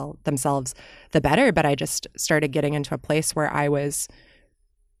for themselves, the better. But I just started getting into a place where I was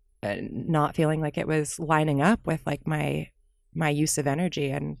not feeling like it was lining up with like my use of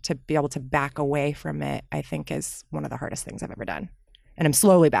energy, and to be able to back away from it, I think is one of the hardest things I've ever done. And I'm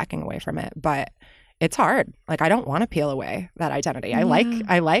slowly backing away from it, but it's hard. Like I don't want to peel away that identity. Yeah.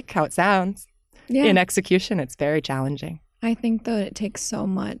 I like how it sounds. Yeah. In execution, it's very challenging. I think that it takes so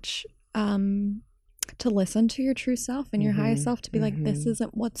much to listen to your true self and your highest self, to be like, this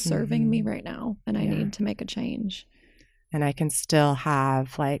isn't what's serving me right now, and I need to make a change. And I can still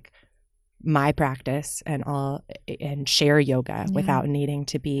have like my practice and share yoga without needing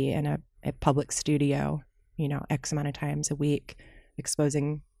to be in a public studio, X amount of times a week,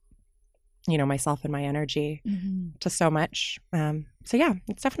 exposing, myself and my energy to so much. So yeah,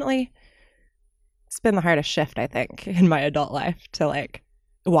 it's been the hardest shift, I think, in my adult life, to like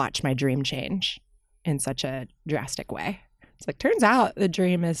watch my dream change in such a drastic way. It's like, turns out the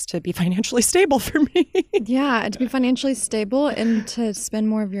dream is to be financially stable for me. Yeah, to be financially stable and to spend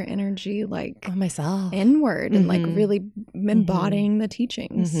more of your energy like on myself, inward, and like really embodying the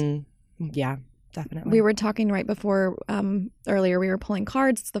teachings. Yeah, definitely. We were talking right before earlier, we were pulling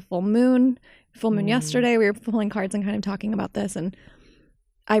cards. It's the full moon yesterday. We were pulling cards and kind of talking about this, and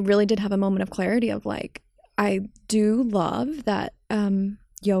I really did have a moment of clarity of like, I do love that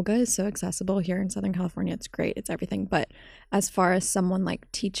yoga is so accessible here in Southern California. It's great. It's everything. But as far as someone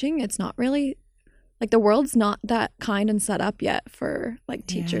like teaching, it's not really like, the world's not that kind and set up yet for like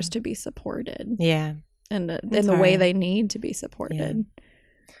teachers to be supported. Yeah. And in the way they need to be supported.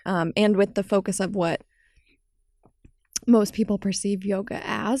 Yeah. And with the focus of what most people perceive yoga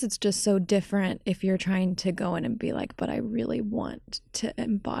as, it's just so different if you're trying to go in and be like, but I really want to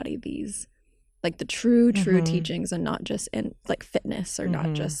embody these, like the true teachings, and not just in like fitness, or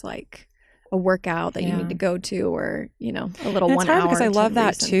not just like a workout that you need to go to, or a little and 1 hour. Because I love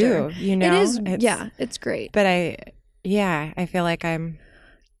that too. It is. It's great. But I feel like I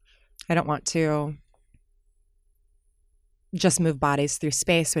don't want to just move bodies through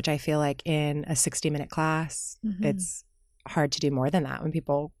space, which I feel like in a 60-minute class, it's hard to do more than that. When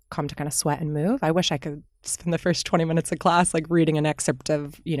people come to kind of sweat and move, I wish I could spend the first 20 minutes of class like reading an excerpt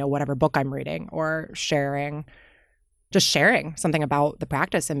of whatever book I'm reading, or sharing something about the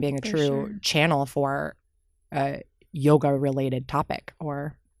practice and being a true channel for a yoga related topic.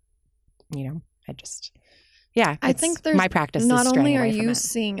 Or I think there's my practice. Not only are you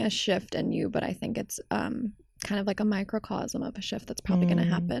seeing a shift in you, but I think it's kind of like a microcosm of a shift that's probably going to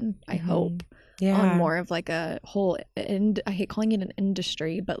happen. I hope. on more of like a whole, and I hate calling it an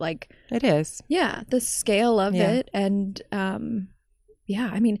industry, but like it is. Yeah, the scale of it, and I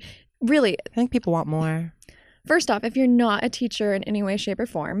mean, really, I think people want more. First off, if you're not a teacher in any way, shape, or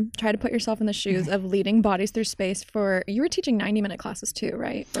form, try to put yourself in the shoes of leading bodies through space you were teaching 90-minute classes too,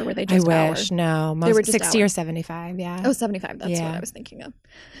 right? Or were they just I wish. No, they were just 60 or 75, yeah. Oh, 75, that's what I was thinking of.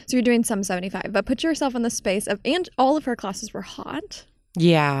 So you're doing some 75, but put yourself in the space of, and all of her classes were hot.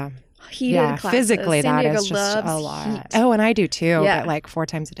 Yeah. Heated classes. Physically San that Diego is just a lot. Heat. Oh, and I do too. But like 4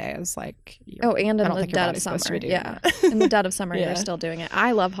 times a day is like. And in the dead of summer. Yeah, in the dead of summer, you're still doing it.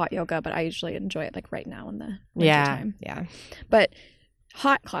 I love hot yoga, but I usually enjoy it like right now in the winter time. Yeah. But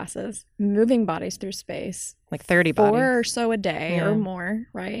hot classes, moving bodies through space, like 30 bodies, 4 or so a day or more,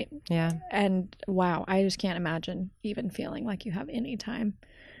 right? Yeah. And wow, I just can't imagine even feeling like you have any time.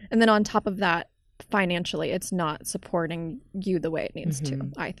 And then on top of that, financially, it's not supporting you the way it needs to,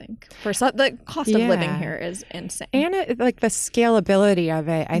 I think. The cost of living here is insane. And the scalability of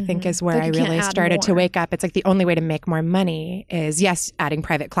it, I think, is where I really started to wake up. It's like the only way to make more money is, yes, adding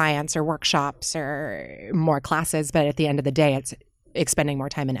private clients or workshops or more classes. But at the end of the day, it's expending more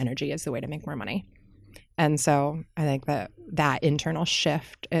time and energy is the way to make more money. And so I think that internal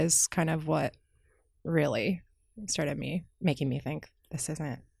shift is kind of what really started making me think this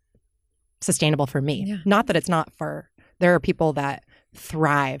isn't sustainable for me. Yeah. Not that it's not there are people that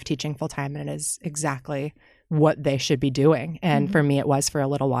thrive teaching full time, and it is exactly what they should be doing. And for me, it was for a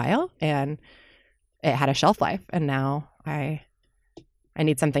little while, and it had a shelf life, and now I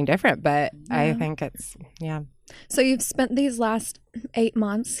need something different. But I think it's So you've spent these last 8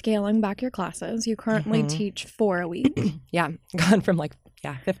 months scaling back your classes. You currently teach 4 a week. Gone from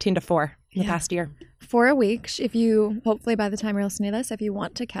 15 to 4 in the past year. 4 a week. If you, hopefully by the time you're listening to this, if you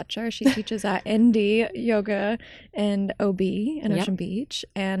want to catch her, she teaches at ND Yoga and OB in Ocean Beach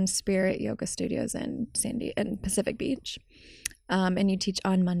and Spirit Yoga Studios in Pacific Beach. And you teach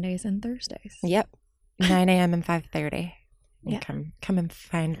on Mondays and Thursdays. Yep. 9 a.m. and 5:30. Yeah. Come and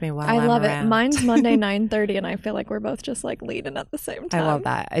find me while I love around. It. Mine's Monday 9:30, and I feel like we're both just like leading at the same time. I love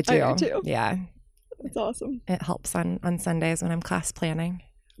that. I do too. Yeah. It's awesome. It helps on Sundays when I'm class planning.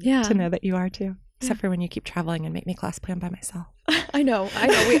 Yeah. To know that you are too. Except for when you keep traveling and make me class plan by myself. I know.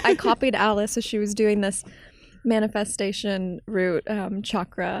 I copied Alice as she was doing this manifestation root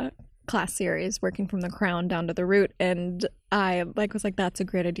chakra class series, working from the crown down to the root, and I was like, that's a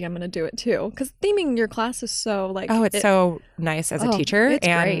great idea, I'm gonna do it too, because theming your class is so it's so nice as a teacher, it's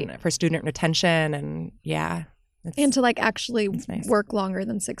and great for student retention, and and to actually work longer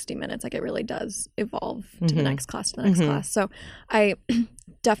than 60 minutes. It really does evolve to the next class, So I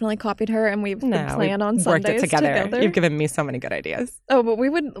definitely copied her, and we've been playing on Sundays worked it together. You've given me so many good ideas. Oh, but we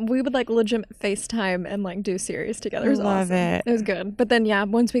would legit FaceTime and do series together. It was awesome. It was good. But then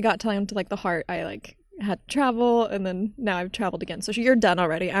once we got time to the heart, I had to travel, and then now I've traveled again. So you're done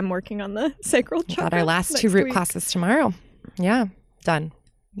already. I'm working on the sacral chakra. Got our last 2 root classes tomorrow. Yeah, done.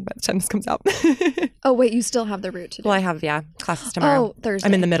 By the time this comes out. Oh, wait, you still have the root to do? Well, I have, classes tomorrow. Oh, Thursday.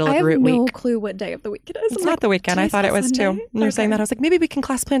 I'm in the middle of root week. I have no clue what day of the week it is. It's not the weekend. I thought it was Sunday? Too. And you're saying that. I was like, maybe we can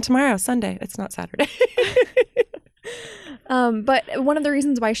class plan tomorrow, Sunday. It's not Saturday. But one of the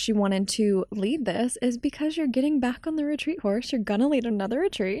reasons why she wanted to lead this is because you're getting back on the retreat horse. You're going to lead another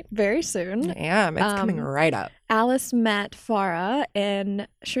retreat very soon. I am. It's coming right up. Alice met Farah in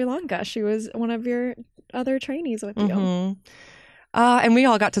Sri Lanka. She was one of your other trainees with you. And we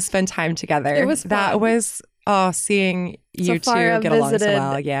all got to spend time together. It was fun. That was seeing you two get along so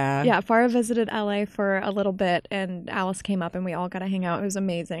well. Yeah, Farah visited LA for a little bit, and Alice came up, and we all got to hang out. It was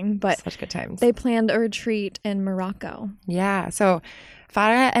amazing. But such good times. They planned a retreat in Morocco. Yeah, so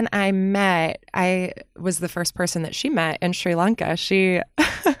Farah and I met. I was the first person that she met in Sri Lanka. She,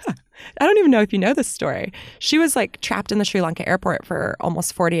 I don't even know if you know this story. She was trapped in the Sri Lanka airport for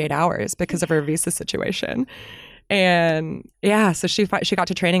almost 48 hours because of her visa situation. And so she got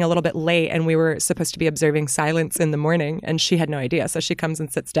to training a little bit late, and we were supposed to be observing silence in the morning, and she had no idea. So she comes and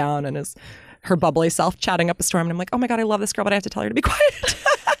sits down and is her bubbly self chatting up a storm. And I'm like, oh my God, I love this girl, but I have to tell her to be quiet.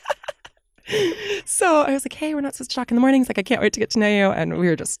 So I was like, hey, we're not supposed to talk in the mornings. I can't wait to get to know you. And we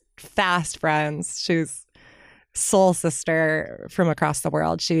were just fast friends. She's soul sister from across the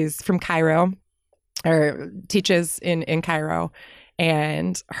world. She's from Cairo, or teaches in Cairo.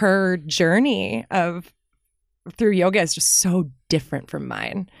 And her journey through yoga is just so different from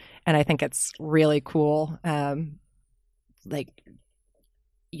mine. And I think it's really cool.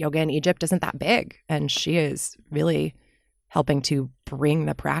 Yoga in Egypt isn't that big. And she is really helping to bring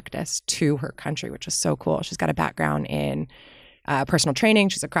the practice to her country, which is so cool. She's got a background in personal training.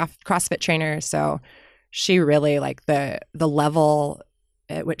 She's a CrossFit trainer. So she really, the level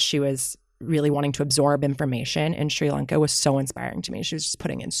at which she was really wanting to absorb information in Sri Lanka was so inspiring to me. She was just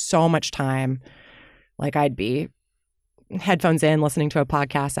putting in so much time. Like I'd be headphones in, listening to a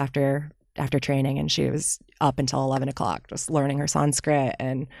podcast after training, and she was up until 11 o'clock just learning her Sanskrit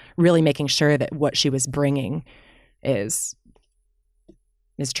and really making sure that what she was bringing is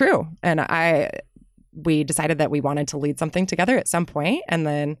true. And we decided that we wanted to lead something together at some point, and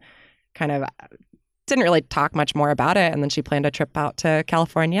then kind of didn't really talk much more about it. And then she planned a trip out to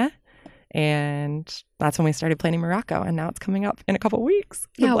California, and that's when we started planning Morocco. And now it's coming up in a couple weeks.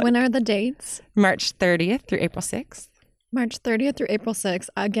 Yeah, when are the dates? March 30th through April 6th. March 30th through April 6th.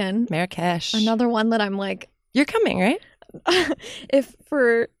 Again, Marrakesh. Another one that I'm like, you're coming, right?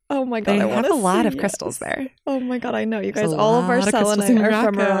 Oh my God, they I want have a lot of crystals there. Oh my God, I know. You guys, all of our selenite are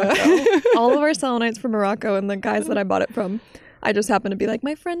from Morocco. All of our selenite's from Morocco, and the guys that I bought it from, I just happened to be like,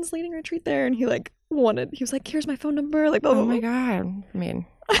 my friend's leading a retreat there, and he was like, here's my phone number. Like, oh my God. I mean,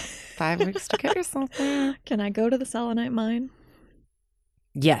 5 weeks to get yourself there. Can I go to the selenite mine?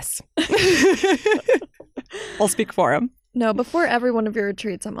 Yes. I'll speak for him. No, before every one of your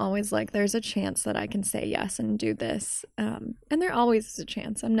retreats, I'm always like, there's a chance that I can say yes and do this. And there always is a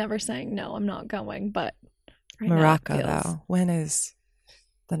chance. I'm never saying, no, I'm not going. But right Morocco, though, when is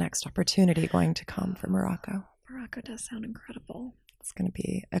the next opportunity going to come for Morocco? Morocco does sound incredible. It's going to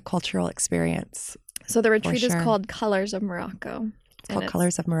be a cultural experience. So the retreat is called Colors of Morocco. It's called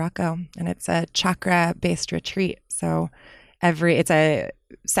Colors of Morocco, and it's a chakra-based retreat. So it's a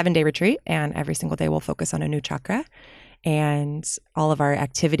 7-day retreat, and every single day we'll focus on a new chakra. And all of our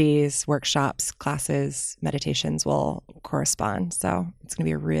activities, workshops, classes, meditations will correspond. So it's going to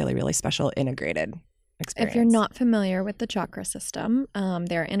be a really, really special integrated experience. If you're not familiar with the chakra system,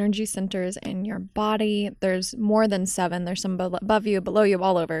 there are energy centers in your body. There's more than 7. There's some above you, below you,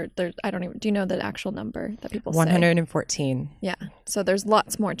 all over. Do you know the actual number that people say? 114. Yeah. So there's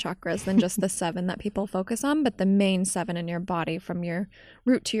lots more chakras than just the 7 that people focus on, but the main 7 in your body from your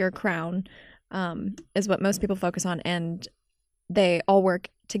root to your crown is what most people focus on, and they all work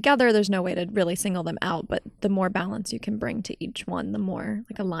together. There's no way to really single them out, but the more balance you can bring to each one, the more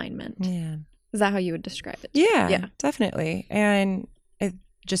like alignment. Yeah. Is that how you would describe it? Yeah, definitely. And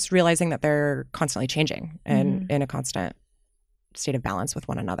just realizing that they're constantly changing and in a constant state of balance with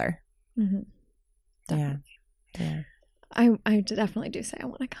one another. Mm-hmm. Yeah. I definitely do say I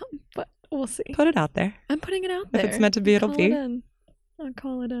want to come, but we'll see. Put it out there. I'm putting it out there. If it's meant to be, it'll be. I'll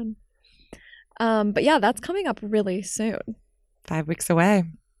call it in. But yeah, that's coming up really soon. 5 weeks away.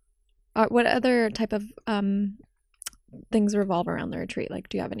 What other type of things revolve around the retreat? Like,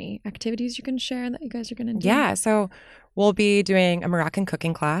 do you have any activities you can share that you guys are going to do? Yeah, so we'll be doing a Moroccan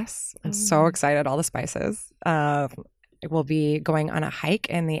cooking class. I'm so excited, all the spices. We'll be going on a hike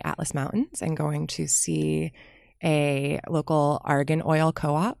in the Atlas Mountains and going to see a local argan oil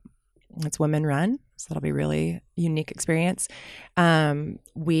co-op. It's women run, so that'll be a really unique experience.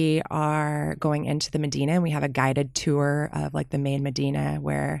 We are going into the Medina, and we have a guided tour of like the main Medina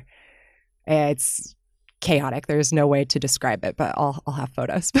where it's chaotic. There's no way to describe it, but I'll have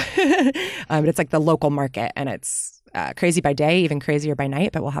photos. But it's like the local market, and it's crazy by day, even crazier by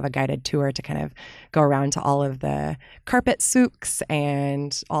night. But we'll have a guided tour to kind of go around to all of the carpet souks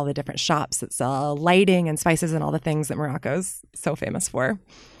and all the different shops that sell lighting and spices and all the things that Morocco's so famous for.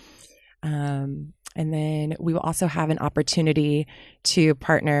 And then we will also have an opportunity to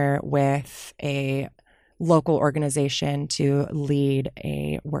partner with a local organization to lead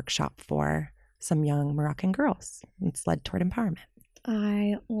a workshop for some young Moroccan girls. It's led toward empowerment.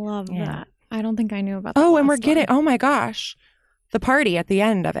 I love that. I don't think I knew about that. Oh, and we're getting, oh my gosh, the party at the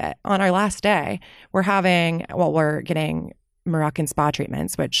end of it on our last day. We're getting Moroccan spa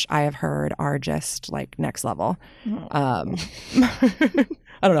treatments, which I have heard are just like next level.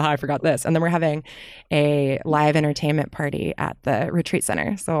 I don't know how I forgot this. And then we're having a live entertainment party at the retreat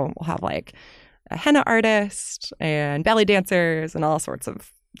center. So we'll have like a henna artist and belly dancers and all sorts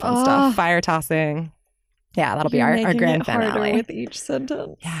of fun stuff. Fire tossing. Yeah, that'll be our grand finale. With each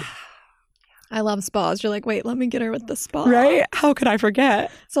sentence. Yeah. I love spas. You're like, wait, let me get her with the spa. Right? How could I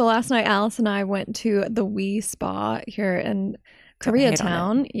forget? So last night, Alice and I went to the Wee Spa here in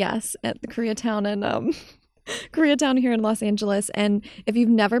Koreatown. Yes, at the Koreatown in Koreatown here in Los Angeles. And if you've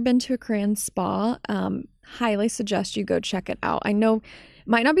never been to a Korean spa, highly suggest you go check it out. I know it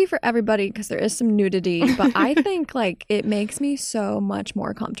might not be for everybody because there is some nudity, but I think like it makes me so much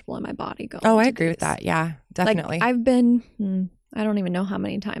more comfortable in my body going. Oh, I agree with that. Yeah, definitely. Like, I've been, I don't even know how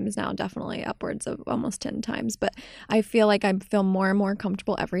many times now, definitely upwards of almost 10 times, but I feel like I feel more and more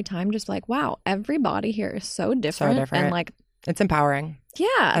comfortable every time. Just like, wow, every body here is so different. So different. And like, it's empowering. yeah.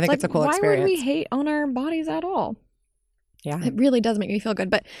 I think it's a cool experience. Why would we hate on our bodies at all? Yeah. It really does make me feel good.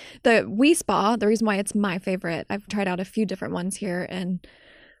 But the We Spa, the reason why it's my favorite, I've tried out a few different ones here in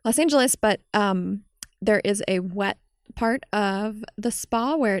Los Angeles, but there is a wet part of the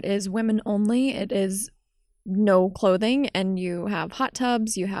spa where it is women only. It is no clothing, and you have hot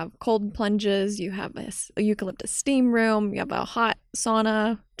tubs, you have cold plunges, you have a eucalyptus steam room, you have a hot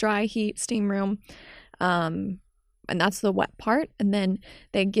sauna, dry heat steam room, and that's the wet part. And then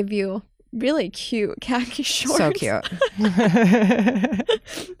they give you really cute khaki shorts. So cute.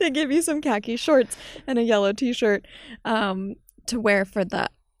 They give you some khaki shorts and a yellow t-shirt to wear for the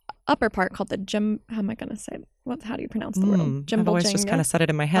upper part, called the gym. How am I going to say it? How do you pronounce the word? I've always just kind of said it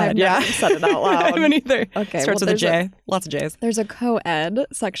in my head. I've never said it out loud. I haven't either. Okay, Starts with a J. Lots of J's. There's a co-ed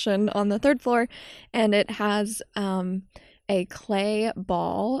section on the 3rd floor, and it has a clay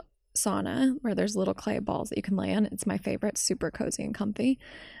ball sauna where there's little clay balls that you can lay in. It's my favorite. Super cozy and comfy.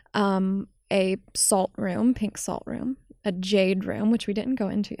 A salt room, pink salt room. A jade room, which we didn't go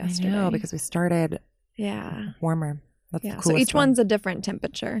into yesterday. I know, because we started warmer. That's the so coolest each one's a different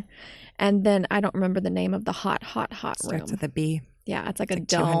temperature. And then I don't remember the name of the hot room. Starts with a B. Yeah, it's like a like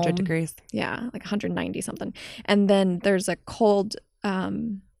dome. 200 degrees. Yeah, like 190 something. And then there's a cold,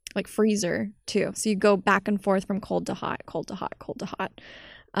 like freezer too. So you go back and forth from cold to hot, cold to hot, cold to hot.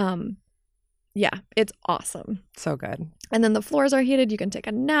 Yeah, it's awesome. So good. And then the floors are heated. You can take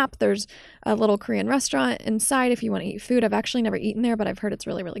a nap. There's a little Korean restaurant inside if you want to eat food. I've actually never eaten there, but I've heard it's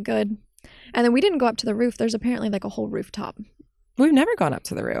really, really good. And then we didn't go up to the roof. There's apparently like a whole rooftop. We've never gone up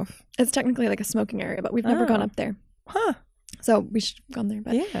to the roof. It's technically like a smoking area, but we've never gone up there. Huh. So we should have gone there.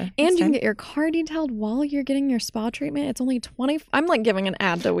 But Yeah. and you can get your car detailed while you're getting your spa treatment. It's only $20. I'm like giving an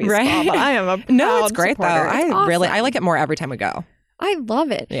ad to We Spa, Right? but I am a No, it's proud great supporter. though. It's I awesome. like it more every time we go. I love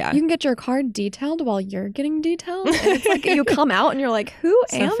it. Yeah. You can get your car detailed while you're getting detailed. And it's like you come out and you're like, who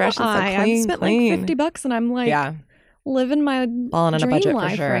So am fresh and so I? clean, I've spent clean. like $50 and I'm like Yeah. living my All on a dream budget for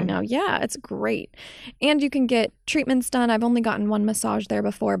life sure. right now. Yeah, it's great. And you can get treatments done. I've only gotten one massage there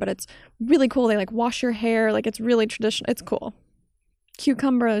before, but it's really cool. They like wash your hair. Like it's really traditional. It's cool.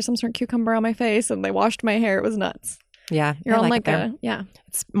 There's some sort of cucumber on my face and they washed my hair. It was nuts. Yeah. You're I on like like it there.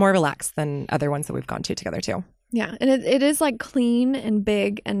 It's more relaxed than other ones that we've gone to together too. Yeah. And it is like clean and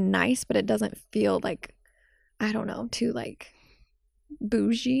big and nice, but it doesn't feel like, I don't know, too like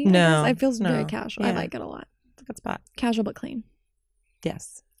bougie. No, It feels very no. casual. I Yeah. like it a lot. It's a good spot. Casual but clean.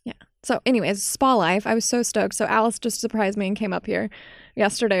 Yes. So anyways, spa life. I was so stoked. So Alice just surprised me and came up here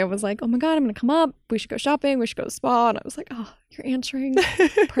yesterday. I was like, oh my God, I'm going to come up. We should go shopping. We should go to spa. And I was like, oh, you're answering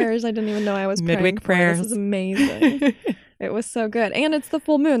prayers I didn't even know I was Midweek praying for. prayers. This is amazing. It was so good. And it's the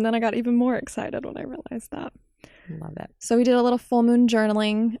full moon. Then I got even more excited when I realized that. Love it. So we did a little full moon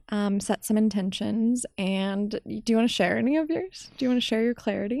journaling, set some intentions. And do you want to share any of yours? Do you want to share your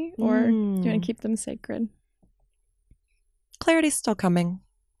clarity or do you want to keep them sacred? Clarity's still coming.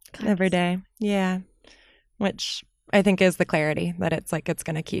 Every day. Yeah. Which I think is the clarity that it's like it's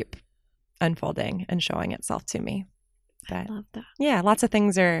going to keep unfolding and showing itself to me. But I love that. yeah, lots of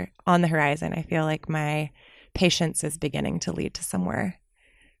things are on the horizon. I feel like my patience is beginning to lead to somewhere.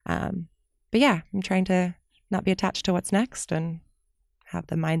 But yeah, I'm trying to not be attached to what's next and have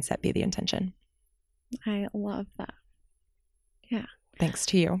the mindset be the intention. I love that. Yeah. Thanks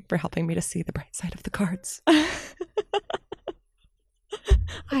to you for helping me to see the bright side of the cards.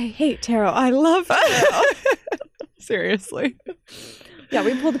 I hate tarot. I love tarot. Seriously. Yeah,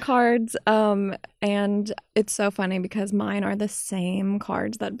 we pulled cards, and it's so funny because mine are the same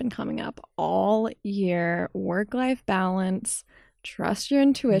cards that have been coming up all year. Work-life balance, trust your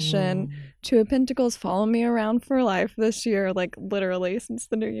intuition, Two of Pentacles follow me around for life this year, like literally since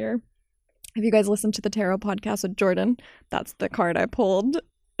the new year. If you guys listen to the tarot podcast with Jordan, that's the card I pulled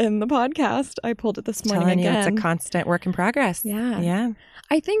in the podcast. I pulled it this morning Telling again. you it's a constant work in progress. Yeah. Yeah.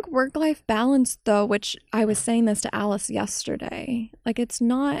 I think work-life balance, though, which I was saying this to Alice yesterday, like it's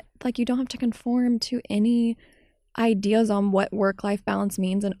not like you don't have to conform to any ideas on what work-life balance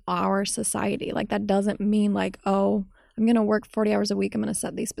means in our society. Like that doesn't mean like, oh, I'm going to work 40 hours a week. I'm going to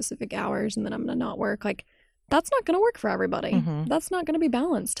set these specific hours and then I'm going to not work. Like that's not going to work for everybody. Mhm. That's not going to be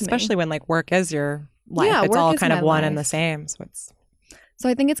balanced to me. Especially when like work is your life. Yeah, it's work all is kind of my one life. and the same. So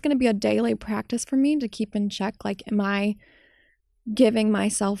I think it's going to be a daily practice for me to keep in check. Like, am I giving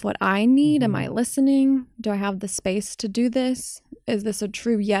myself what I need? Am I listening? Do I have the space to do this? Is this a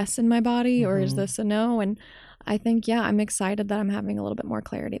true yes in my body or is Mhm. this a no? And I think, yeah, I'm excited that I'm having a little bit more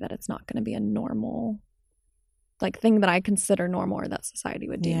clarity that it's not going to be a normal, like thing that I consider normal or that society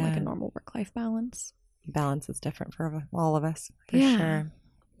would deem like Yeah. a normal work-life balance. Balance is different for all of us, for Yeah. sure.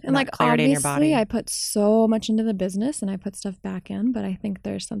 And that like clarity in your obviously body. I put so much into the business and I put stuff back in, but I think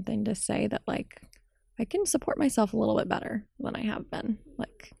there's something to say that like I can support myself a little bit better than I have been.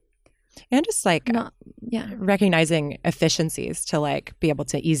 Like, and just like not, recognizing efficiencies to like be able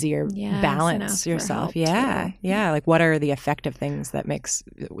to easier balance yourself. Yeah. Like what are the effective things that makes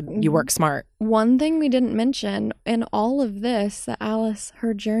you work smart? One thing we didn't mention in all of this, that Alice,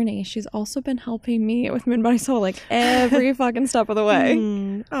 her journey, she's also been helping me with Moon Body Soul, like every fucking step of the way.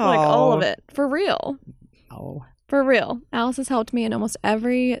 Like all of it. For real. Oh. For real. Alice has helped me in almost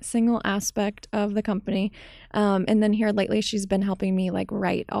every single aspect of the company. And then here lately, she's been helping me like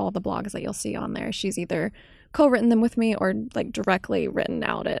write all the blogs that you'll see on there. She's either co-written them with me or like directly written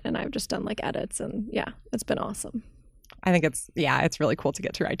out it. And I've just done like edits, and it's been awesome. I think it's really cool to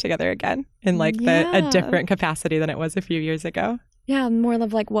get to write together again in like a different capacity than it was a few years ago. Yeah, more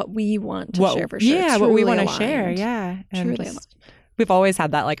of like what we want to share for sure. Yeah, truly what we want to aligned. share. Yeah. And Truly aligned. We've always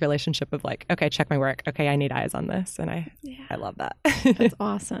had that like relationship of like, okay, check my work. Okay, I need eyes on this. And I love that. That's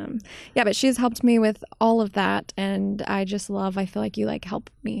awesome. Yeah, but she's helped me with all of that. And I feel like you like help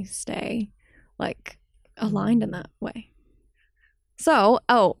me stay like aligned in that way. So,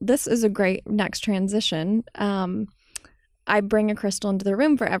 this is a great next transition. I bring a crystal into the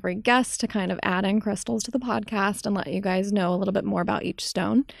room for every guest to kind of add in crystals to the podcast and let you guys know a little bit more about each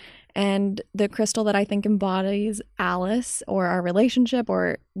stone. And the crystal that I think embodies Alice or our relationship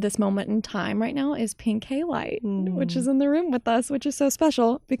or this moment in time right now is pink halite, which is in the room with us, which is so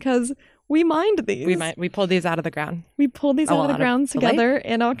special because we mined these. We pulled these out of the ground. We pulled these out of the ground together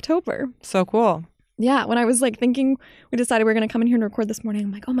in October. So cool. Yeah, when I was like thinking, we decided we were going to come in here and record this morning.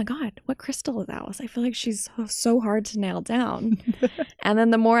 I'm like, oh my God, what crystal is Alice? I feel like she's so hard to nail down. And then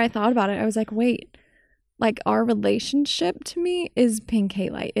the more I thought about it, I was like, wait, like our relationship to me is pink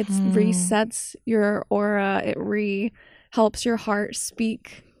halite. It resets your aura. It helps your heart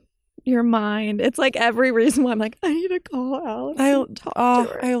speak your mind. It's like every reason why I'm like, I need to call Alice.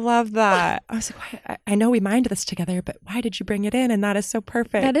 I love that. I was like, I know we mined this together, but why did you bring it in? And that is so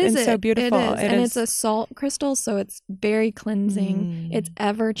perfect. That is and so beautiful. It's a salt crystal, so it's very cleansing. It's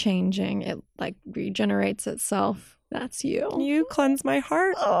ever changing. It like regenerates itself. That's you. You cleanse my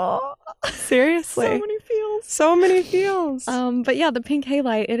heart. Oh, seriously. So many feels. But yeah, the pink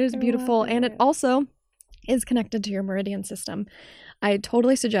halite, it is beautiful. And it also is connected to your meridian system. I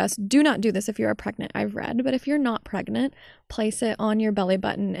totally suggest, do not do this if you are pregnant, I've read, but if you're not pregnant, place it on your belly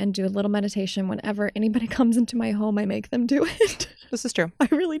button and do a little meditation. Whenever anybody comes into my home, I make them do it. This is true. I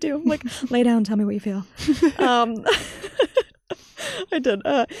really do. I'm like, lay down, tell me what you feel. I did.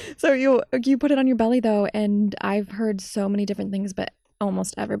 So you put it on your belly though, and I've heard so many different things, but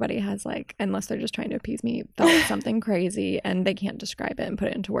almost everybody has like, unless they're just trying to appease me, felt something crazy and they can't describe it and put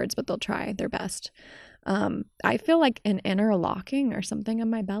it into words, but they'll try their best. I feel like an inner locking or something in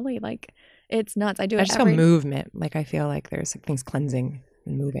my belly. Like it's nuts. I just feel movement. Like I feel like there's things cleansing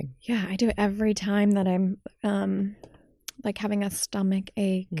and moving. Yeah, I do it every time that I'm like having a stomach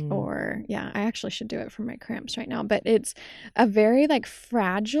ache or I actually should do it for my cramps right now. But it's a very like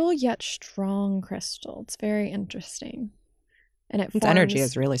fragile yet strong crystal. It's very interesting. And its energy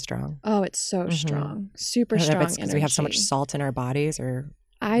is really strong. Oh, it's so strong. Super strong energy. Because we have so much salt in our bodies or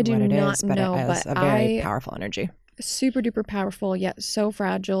I do not know, but it has a very powerful energy. Super duper powerful, yet so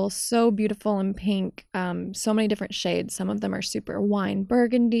fragile, so beautiful and pink. So many different shades. Some of them are super wine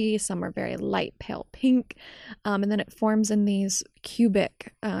burgundy. Some are very light pale pink. And then it forms in these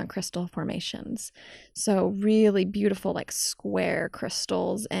cubic crystal formations. So really beautiful, like square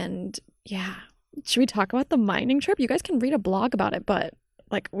crystals. And yeah, should we talk about the mining trip? You guys can read a blog about it, but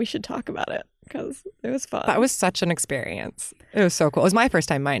like we should talk about it because it was fun. That was such an experience. It was so cool. It was my first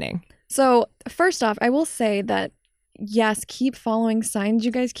time mining. So first off, I will say that yes, keep following signs.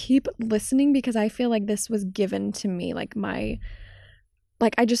 You guys keep listening because I feel like this was given to me. I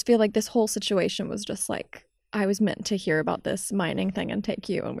just feel like this whole situation was just like I was meant to hear about this mining thing and take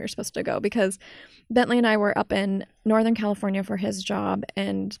you, and we were supposed to go because Bentley and I were up in Northern California for his job,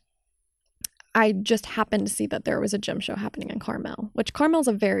 and I just happened to see that there was a gem show happening in Carmel, which Carmel's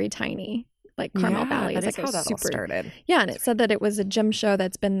a very tiny, like Carmel Valley is like how that all started. Yeah, and it said that it was a gem show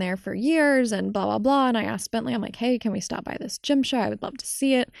that's been there for years and blah, blah, blah. And I asked Bentley, I'm like, hey, can we stop by this gem show? I would love to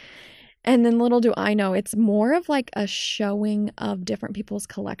see it. And then little do I know, it's more of like a showing of different people's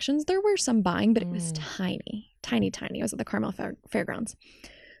collections. There were some buying, but it was tiny. It was at the Carmel Fairgrounds.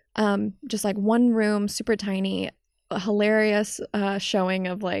 Just like one room, super tiny, a hilarious showing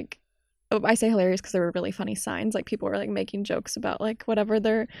of like, I say hilarious because there were really funny signs. Like people were like making jokes about like whatever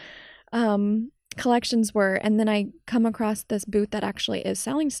their collections were. And then I come across this booth that actually is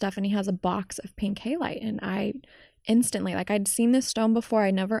selling stuff, and he has a box of pink halite. And I instantly, like I'd seen this stone before.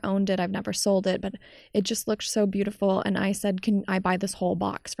 I never owned it. I've never sold it, but it just looked so beautiful. And I said, can I buy this whole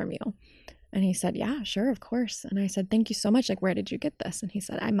box from you? And he said, yeah, sure, of course. And I said, thank you so much. Like, where did you get this? And he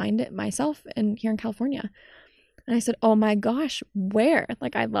said, I mined it myself here in California. And I said, oh my gosh, where?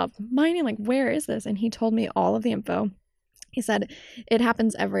 Like, I love mining. Like, where is this? And he told me all of the info. He said, it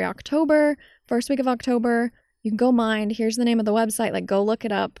happens every October, first week of October. You can go mine. Here's the name of the website. Like, go look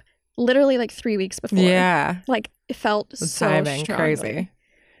it up. Literally like 3 weeks before. Yeah. Like, it felt The so timing, strongly. crazy.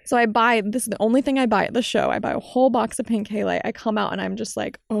 So this is the only thing I buy at the show. I buy a whole box of pink halite. I come out and I'm just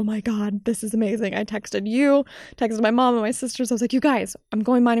like, oh my God, this is amazing. I texted you, texted my mom and my sisters. I was like, you guys, I'm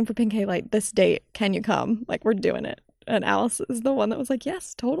going mining for pink halite this date. Can you come? Like, we're doing it. And Alice is the one that was like,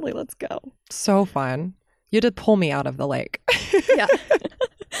 yes, totally. Let's go. So fun. You did pull me out of the lake. Yeah.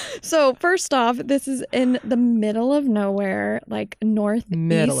 So first off, this is in the middle of nowhere, like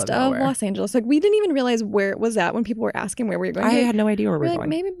northeast of Los Angeles. Like, we didn't even realize where it was at when people were asking where we were going. I had no idea where we were like, going.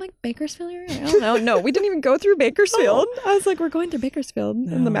 maybe like Bakersfield area? I don't know. No, we didn't even go through Bakersfield. I was like, we're going through Bakersfield.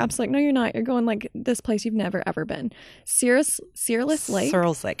 No. And the map's like, no, you're not. You're going like this place you've never ever been. Searles Lake.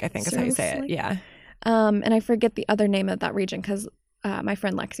 Searles Lake, I think is how you say Searles it. Lake? Yeah. And I forget the other name of that region because my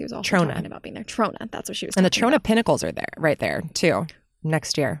friend Lexi was also Trona. talking about being there. Trona, that's what she was And the talking Trona about. Pinnacles are there, right there, too.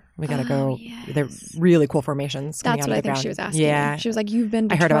 Next year. We got to go. Yes. They're really cool formations. That's coming out what of I the think ground. she was asking. Yeah. She was like, you've been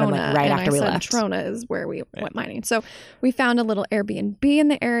to I heard about Trona. it, like, right and after I we said, left. Trona is where we went mining. So we found a little Airbnb in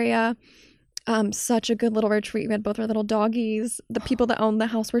the area. Such a good little retreat. We had both our little doggies. The people that owned the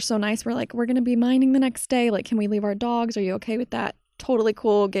house were so nice. We're like, we're going to be mining the next day. Like, can we leave our dogs? Are you okay with that? Totally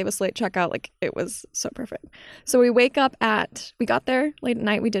cool. Gave us late checkout. Like, it was so perfect. So we got there late at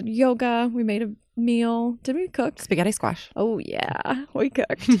night. We did yoga. We made a meal. Did we cook? Spaghetti squash. Oh, yeah. We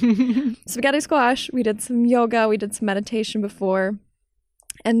cooked. Spaghetti squash. We did some yoga. We did some meditation before.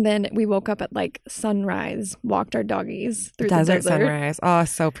 And then we woke up at like sunrise, walked our doggies through the desert. Sunrise. Oh,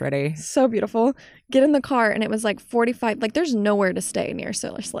 so pretty. So beautiful. Get in the car and it was like 45. Like, there's nowhere to stay near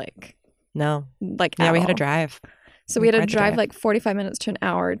Searles Lake. No. Like, Yeah, at we had to all. drive. So we had to Quite the drive like 45 minutes to an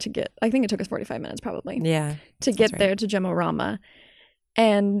hour to get, I think it took us 45 minutes probably Yeah. to get right. there to Gemorama.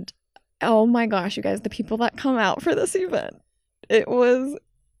 And oh my gosh, you guys, the people that come out for this event, it was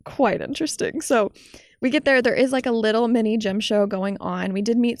quite interesting. So we get there is like a little mini gem show going on. We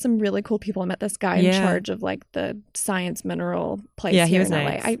did meet some really cool people. I met this guy in Yeah. charge of like the science mineral place Yeah, he here was in LA.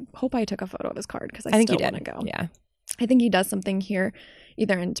 nice. I hope I took a photo of his card because I think still you want did. to go. Yeah. I think he does something here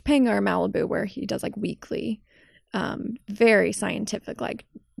either in Topanga or Malibu where he does like weekly, very scientific, like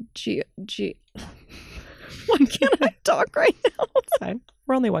why can't I talk right now? It's fine.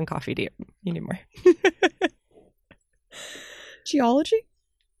 We're only one coffee deep. You need more. Geology?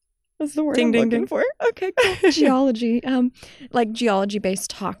 That's the word Ding, I'm ding, looking ding. for. Okay, cool. Geology. Like geology-based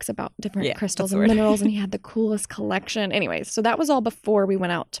talks about different Yeah, crystals that's the and word. minerals, and he had the coolest collection. Anyways, so that was all before we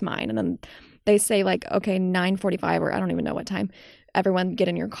went out to mine. And then they say like, okay, 9:45 or I don't even know what time. Everyone get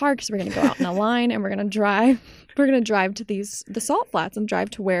in your car because we're going to go out in a line and we're going to drive. We're going to drive to the salt flats and drive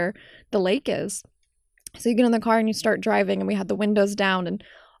to where the lake is. So you get in the car and you start driving and we had the windows down and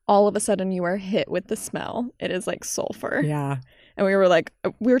all of a sudden you are hit with the smell. It is like sulfur. Yeah. And we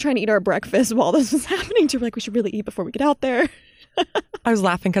were trying to eat our breakfast while this was happening too. We're like, we should really eat before we get out there. I was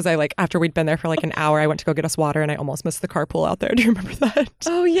laughing because after we'd been there for like an hour, I went to go get us water and I almost missed the carpool out there. Do you remember that?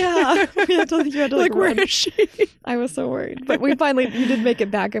 Oh yeah. You had to like, where run. is she? I was so worried. But we did make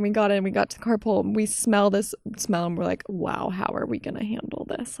it back and we got in. We got to the carpool and we smell this smell and we're like, wow, how are we going to handle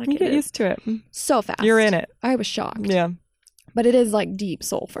this? Like, You it get is used to it. so fast. You're in it. I was shocked. Yeah. But it is like deep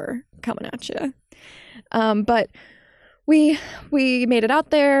sulfur coming at you. But we made it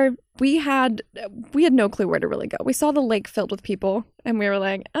out there. We had no clue where to really go. We saw the lake filled with people and we were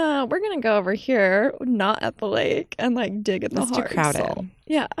like, we're going to go over here, not at the lake, and like dig in the It's too hard crowded. salt.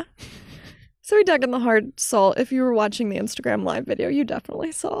 Yeah. So we dug in the hard salt. If you were watching the Instagram live video, you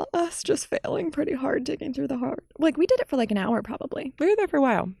definitely saw us just failing pretty hard digging through the hard. Like, we did it for like an hour probably. We were there for a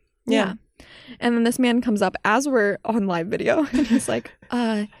while. Yeah. And then this man comes up as we're on live video and he's like,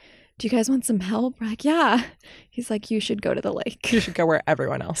 do you guys want some help? We're like, yeah. He's like, you should go to the lake. You should go where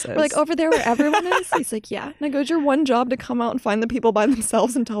everyone else is. We're like, over there where everyone is? He's like, yeah. And I go, it's your one job to come out and find the people by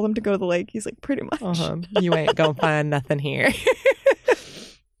themselves and tell them to go to the lake. He's like, pretty much. Uh-huh. You ain't gonna find nothing here.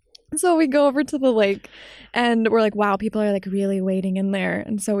 So we go over to the lake and we're like, wow, people are like really waiting in there.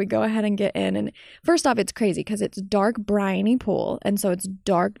 And so we go ahead and get in. And first off, it's crazy because it's dark, briny pool. And so it's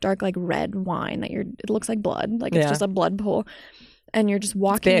dark, like red wine that it looks like blood. Like it's Yeah. just a blood pool. And you're just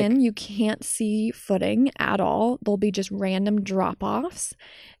walking big. in. You can't see footing at all. There'll be just random drop-offs.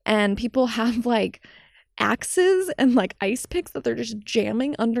 And people have like axes and like ice picks that they're just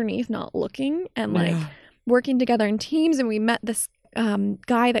jamming underneath, not looking. And like Yeah. working together in teams. And we met this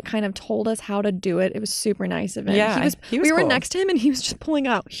guy that kind of told us how to do it. It was super nice of him. Yeah, he was we were cool. next to him and he was just pulling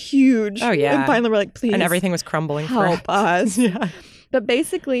out huge. Oh, yeah. And finally we're like, please. And everything was crumbling. help us. Yeah. But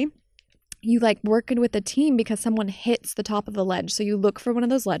basically, you like working with a team because someone hits the top of the ledge. So you look for one of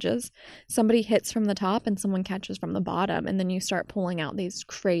those ledges, somebody hits from the top and someone catches from the bottom. And then you start pulling out these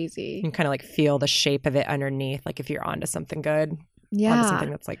crazy. You can kind of like feel the shape of it underneath. Like if you're onto something good. Yeah. Onto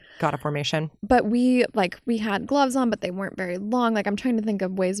something that's like got a formation. But we had gloves on, but they weren't very long. Like I'm trying to think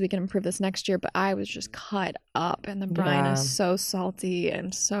of ways we can improve this next year, but I was just cut up and the brine is so salty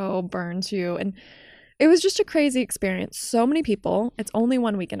and so burns you. And it was just a crazy experience. So many people. It's only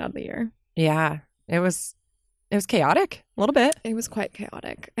one weekend out of the year. Yeah. It was chaotic a little bit. It was quite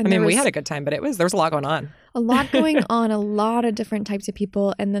chaotic. And I mean, we had a good time, but there was a lot going on. A lot going on, a lot of different types of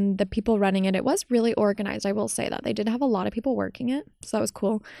people. And then the people running it was really organized. I will say that. They did have a lot of people working it. So that was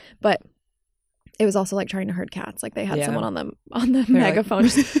cool. But it was also like trying to herd cats. Like they had someone on the megaphone.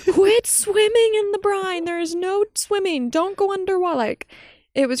 Just, quit swimming in the brine. There is no swimming. Don't go underwater. Like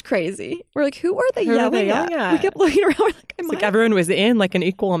it was crazy. We're like, who are they yelling at? We kept looking around. We're like, it's like everyone was in like an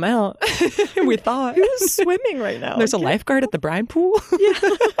equal amount. We thought. Who's swimming right now? There's a lifeguard at the brine pool. Yeah.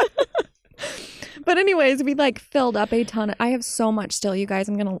 But anyways, we like filled up a ton. I have so much still, you guys.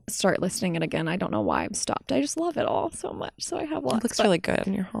 I'm going to start listing it again. I don't know why I've stopped. I just love it all so much. So I have lots. It looks really good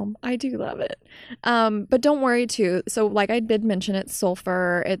in your home. I do love it. But don't worry too. So like I did mention, it's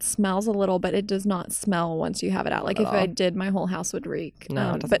sulfur. It smells a little, but it does not smell once you have it out. Like if I did, my whole house would reek.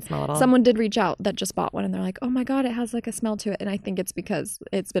 No, it doesn't smell at all. Someone did reach out that just bought one and they're like, oh my God, it has like a smell to it. And I think it's because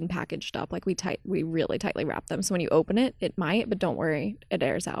it's been packaged up. Like we really tightly wrap them. So when you open it, it might, but don't worry, it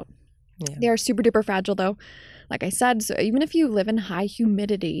airs out. Yeah. They are super duper fragile though. Like I said, so even if you live in high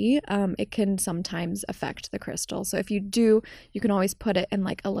humidity, it can sometimes affect the crystal. So if you do, you can always put it in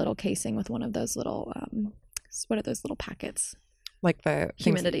like a little casing with one of those little, what are those little packets? Like the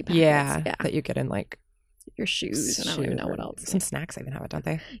humidity packets. Yeah, that you get in like your shoes and I don't even know what else. Some snacks even have it, don't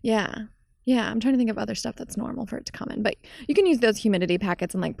they? Yeah. Yeah, I'm trying to think of other stuff that's normal for it to come in. But you can use those humidity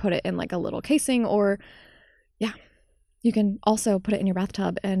packets and like put it in like a little casing or, yeah. You can also put it in your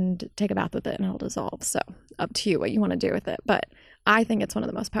bathtub and take a bath with it and it'll dissolve. So up to you what you want to do with it. But I think it's one of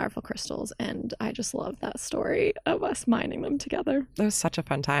the most powerful crystals. And I just love that story of us mining them together. It was such a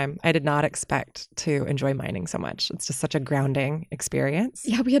fun time. I did not expect to enjoy mining so much. It's just such a grounding experience.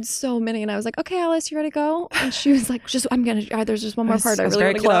 Yeah, we had so many. And I was like, okay, Alice, you ready to go? And she was like, there's just one more part. I really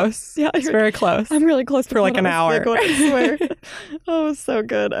very close. Yeah, it's very close. I'm really close. For like an hour. I swear. Oh, it was so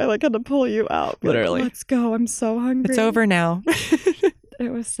good. I like had to pull you out. Literally. Like, let's go. I'm so hungry. It's over now.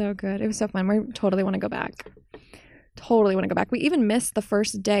 It was so good. It was so fun. We totally want to go back. Totally want to go back. We even missed the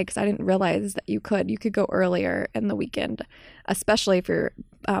first day because I didn't realize that you could go earlier in the weekend, especially if you're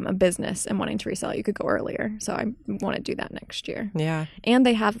a business and wanting to resell. You could go earlier. So I want to do that next year. Yeah. And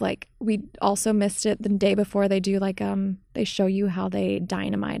they have we also missed it the day before. They do they show you how they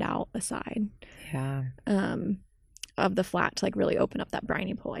dynamite out the side. Yeah. Of the flat to really open up that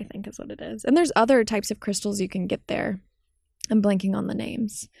briny pool, I think is what it is. And there's other types of crystals you can get there. I'm blanking on the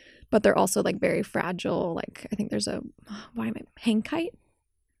names, but they're also very fragile. I think there's hangkite. Is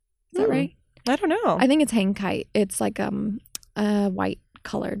that right? I don't know. I think it's hangkite. It's a white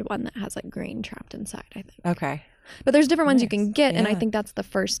colored one that has green trapped inside, I think. Okay. But there's different ones you can get, and I think that's the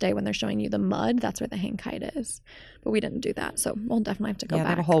first day when they're showing you the mud. That's where the hangkite is. But we didn't do that, so we'll definitely have to go back. Yeah, they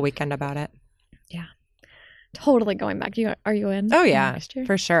have a whole weekend about it. Yeah. Totally going back. Are you in? Oh, yeah. Next year?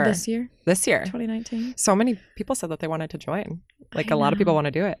 For sure. This year? 2019. So many people said that they wanted to join. A lot of people want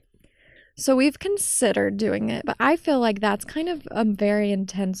to do it. So we've considered doing it, but I feel like that's kind of a very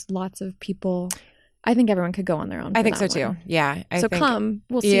intense, lots of people. I think everyone could go on their own. I think so too. Yeah.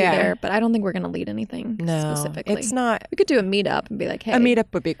 We'll see you there, but I don't think we're going to lead anything specifically. It's not. We could do a meetup and be like, hey. A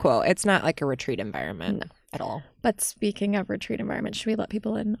meetup would be cool. It's not like a retreat environment at all. But speaking of retreat environment, should we let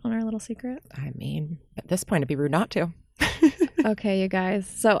people in on our little secret? I mean, at this point, it'd be rude not to. Okay, you guys.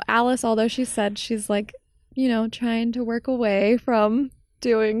 So Alice, although she said she's trying to work away from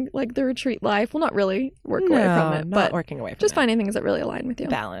doing the retreat life. Well, not really work away from it, but working away from just finding things that really align with you.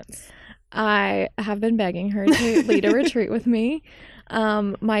 Balance. I have been begging her to lead a retreat with me.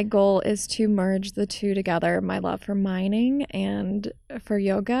 My goal is to merge the two together, my love for mining and for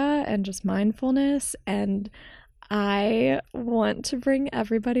yoga and just mindfulness. And I want to bring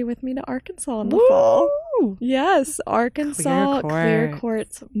everybody with me to Arkansas in the fall. Yes, Arkansas Clear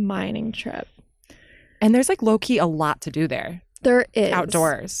Quartz mining trip. And there's low-key a lot to do there. There is.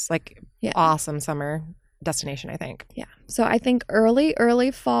 Outdoors. Awesome summer destination, I think. Yeah. So I think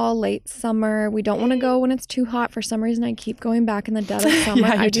early fall, late summer. We don't want to go when it's too hot. For some reason, I keep going back in the dead of summer.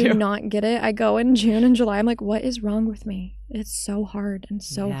 I do not get it. I go in June and July. I'm like, what is wrong with me? It's so hard and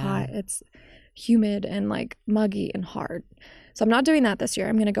so Yeah. hot. It's humid and like muggy and hard. So I'm not doing that this year.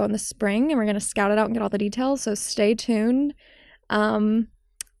 I'm going to go in the spring and we're going to scout it out and get all the details. So stay tuned.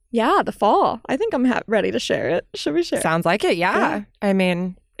 Yeah, the fall. I think I'm ready to share it. Should we share it? Sounds like it. Yeah. Yeah. I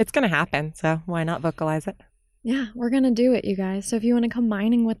mean, it's going to happen. So why not vocalize it? Yeah, we're going to do it, you guys. So if you want to come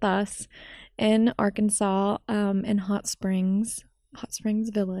mining with us in Arkansas, in Hot Springs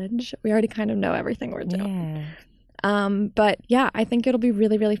Village, we already kind of know everything we're doing. Yeah. But yeah, I think it'll be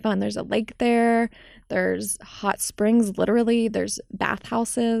really, really fun. There's a lake there. There's hot springs, literally. There's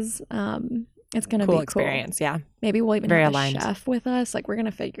bathhouses. It's going to be Cool cool. experience. Yeah. Maybe we'll even Very have aligned. a chef with us. Like, we're going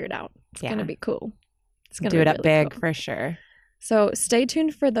to figure it out. It's going to be cool. It's going to Do it up really big cool. for sure. So stay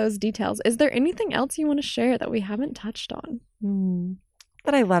tuned for those details. Is there anything else you want to share that we haven't touched on?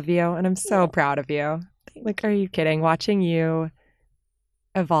 But I love you and I'm so proud of you. Like, are you kidding? Watching you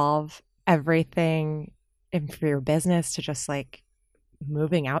evolve everything for your business to just like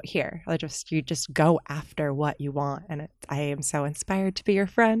moving out here. You just go after what you want. And I am so inspired to be your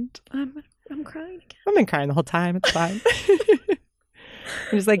friend. I'm crying again. I've been crying the whole time. It's fine. I'm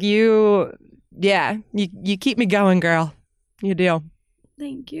just like you keep me going, girl. You do.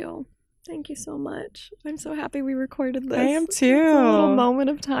 Thank you. Thank you so much. I'm so happy we recorded this. I am too. It's a little moment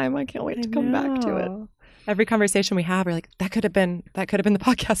of time. I can't wait to come back to it. Every conversation we have, we're like, that could have been the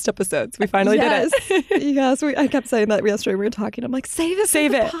podcast episodes. We finally did it. Yes, I kept saying that yesterday. We were talking. I'm like, save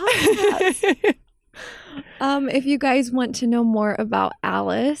it. Podcast. If you guys want to know more about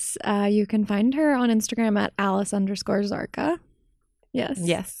Alice, you can find her on Instagram at Alice_Zarka. Yes.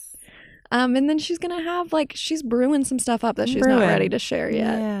 Yes. And then she's gonna have she's brewing some stuff up that she's not ready to share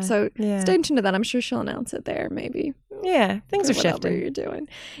yet. Yeah. So stay tuned to that. I'm sure she'll announce it there. Maybe. Yeah, things are whatever shifting. you're doing.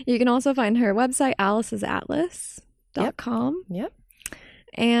 You can also find her website, alicesatlas.com. Yep.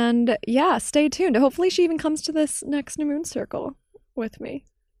 And yeah, stay tuned. Hopefully she even comes to this next New Moon Circle with me.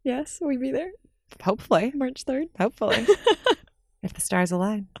 Yes, will we be there? Hopefully. March 3rd. Hopefully. If the stars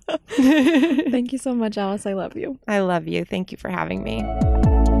align. Thank you so much, Alice. I love you. I love you. Thank you for having me.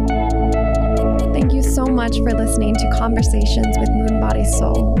 Thank you so much for listening to Conversations with Moon Body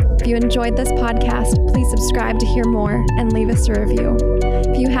Soul. If you enjoyed this podcast, please subscribe to hear more and leave us a review.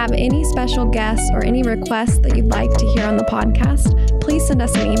 If you have any special guests or any requests that you'd like to hear on the podcast, please send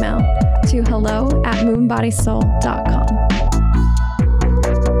us an email to hello@moonbodysoul.com.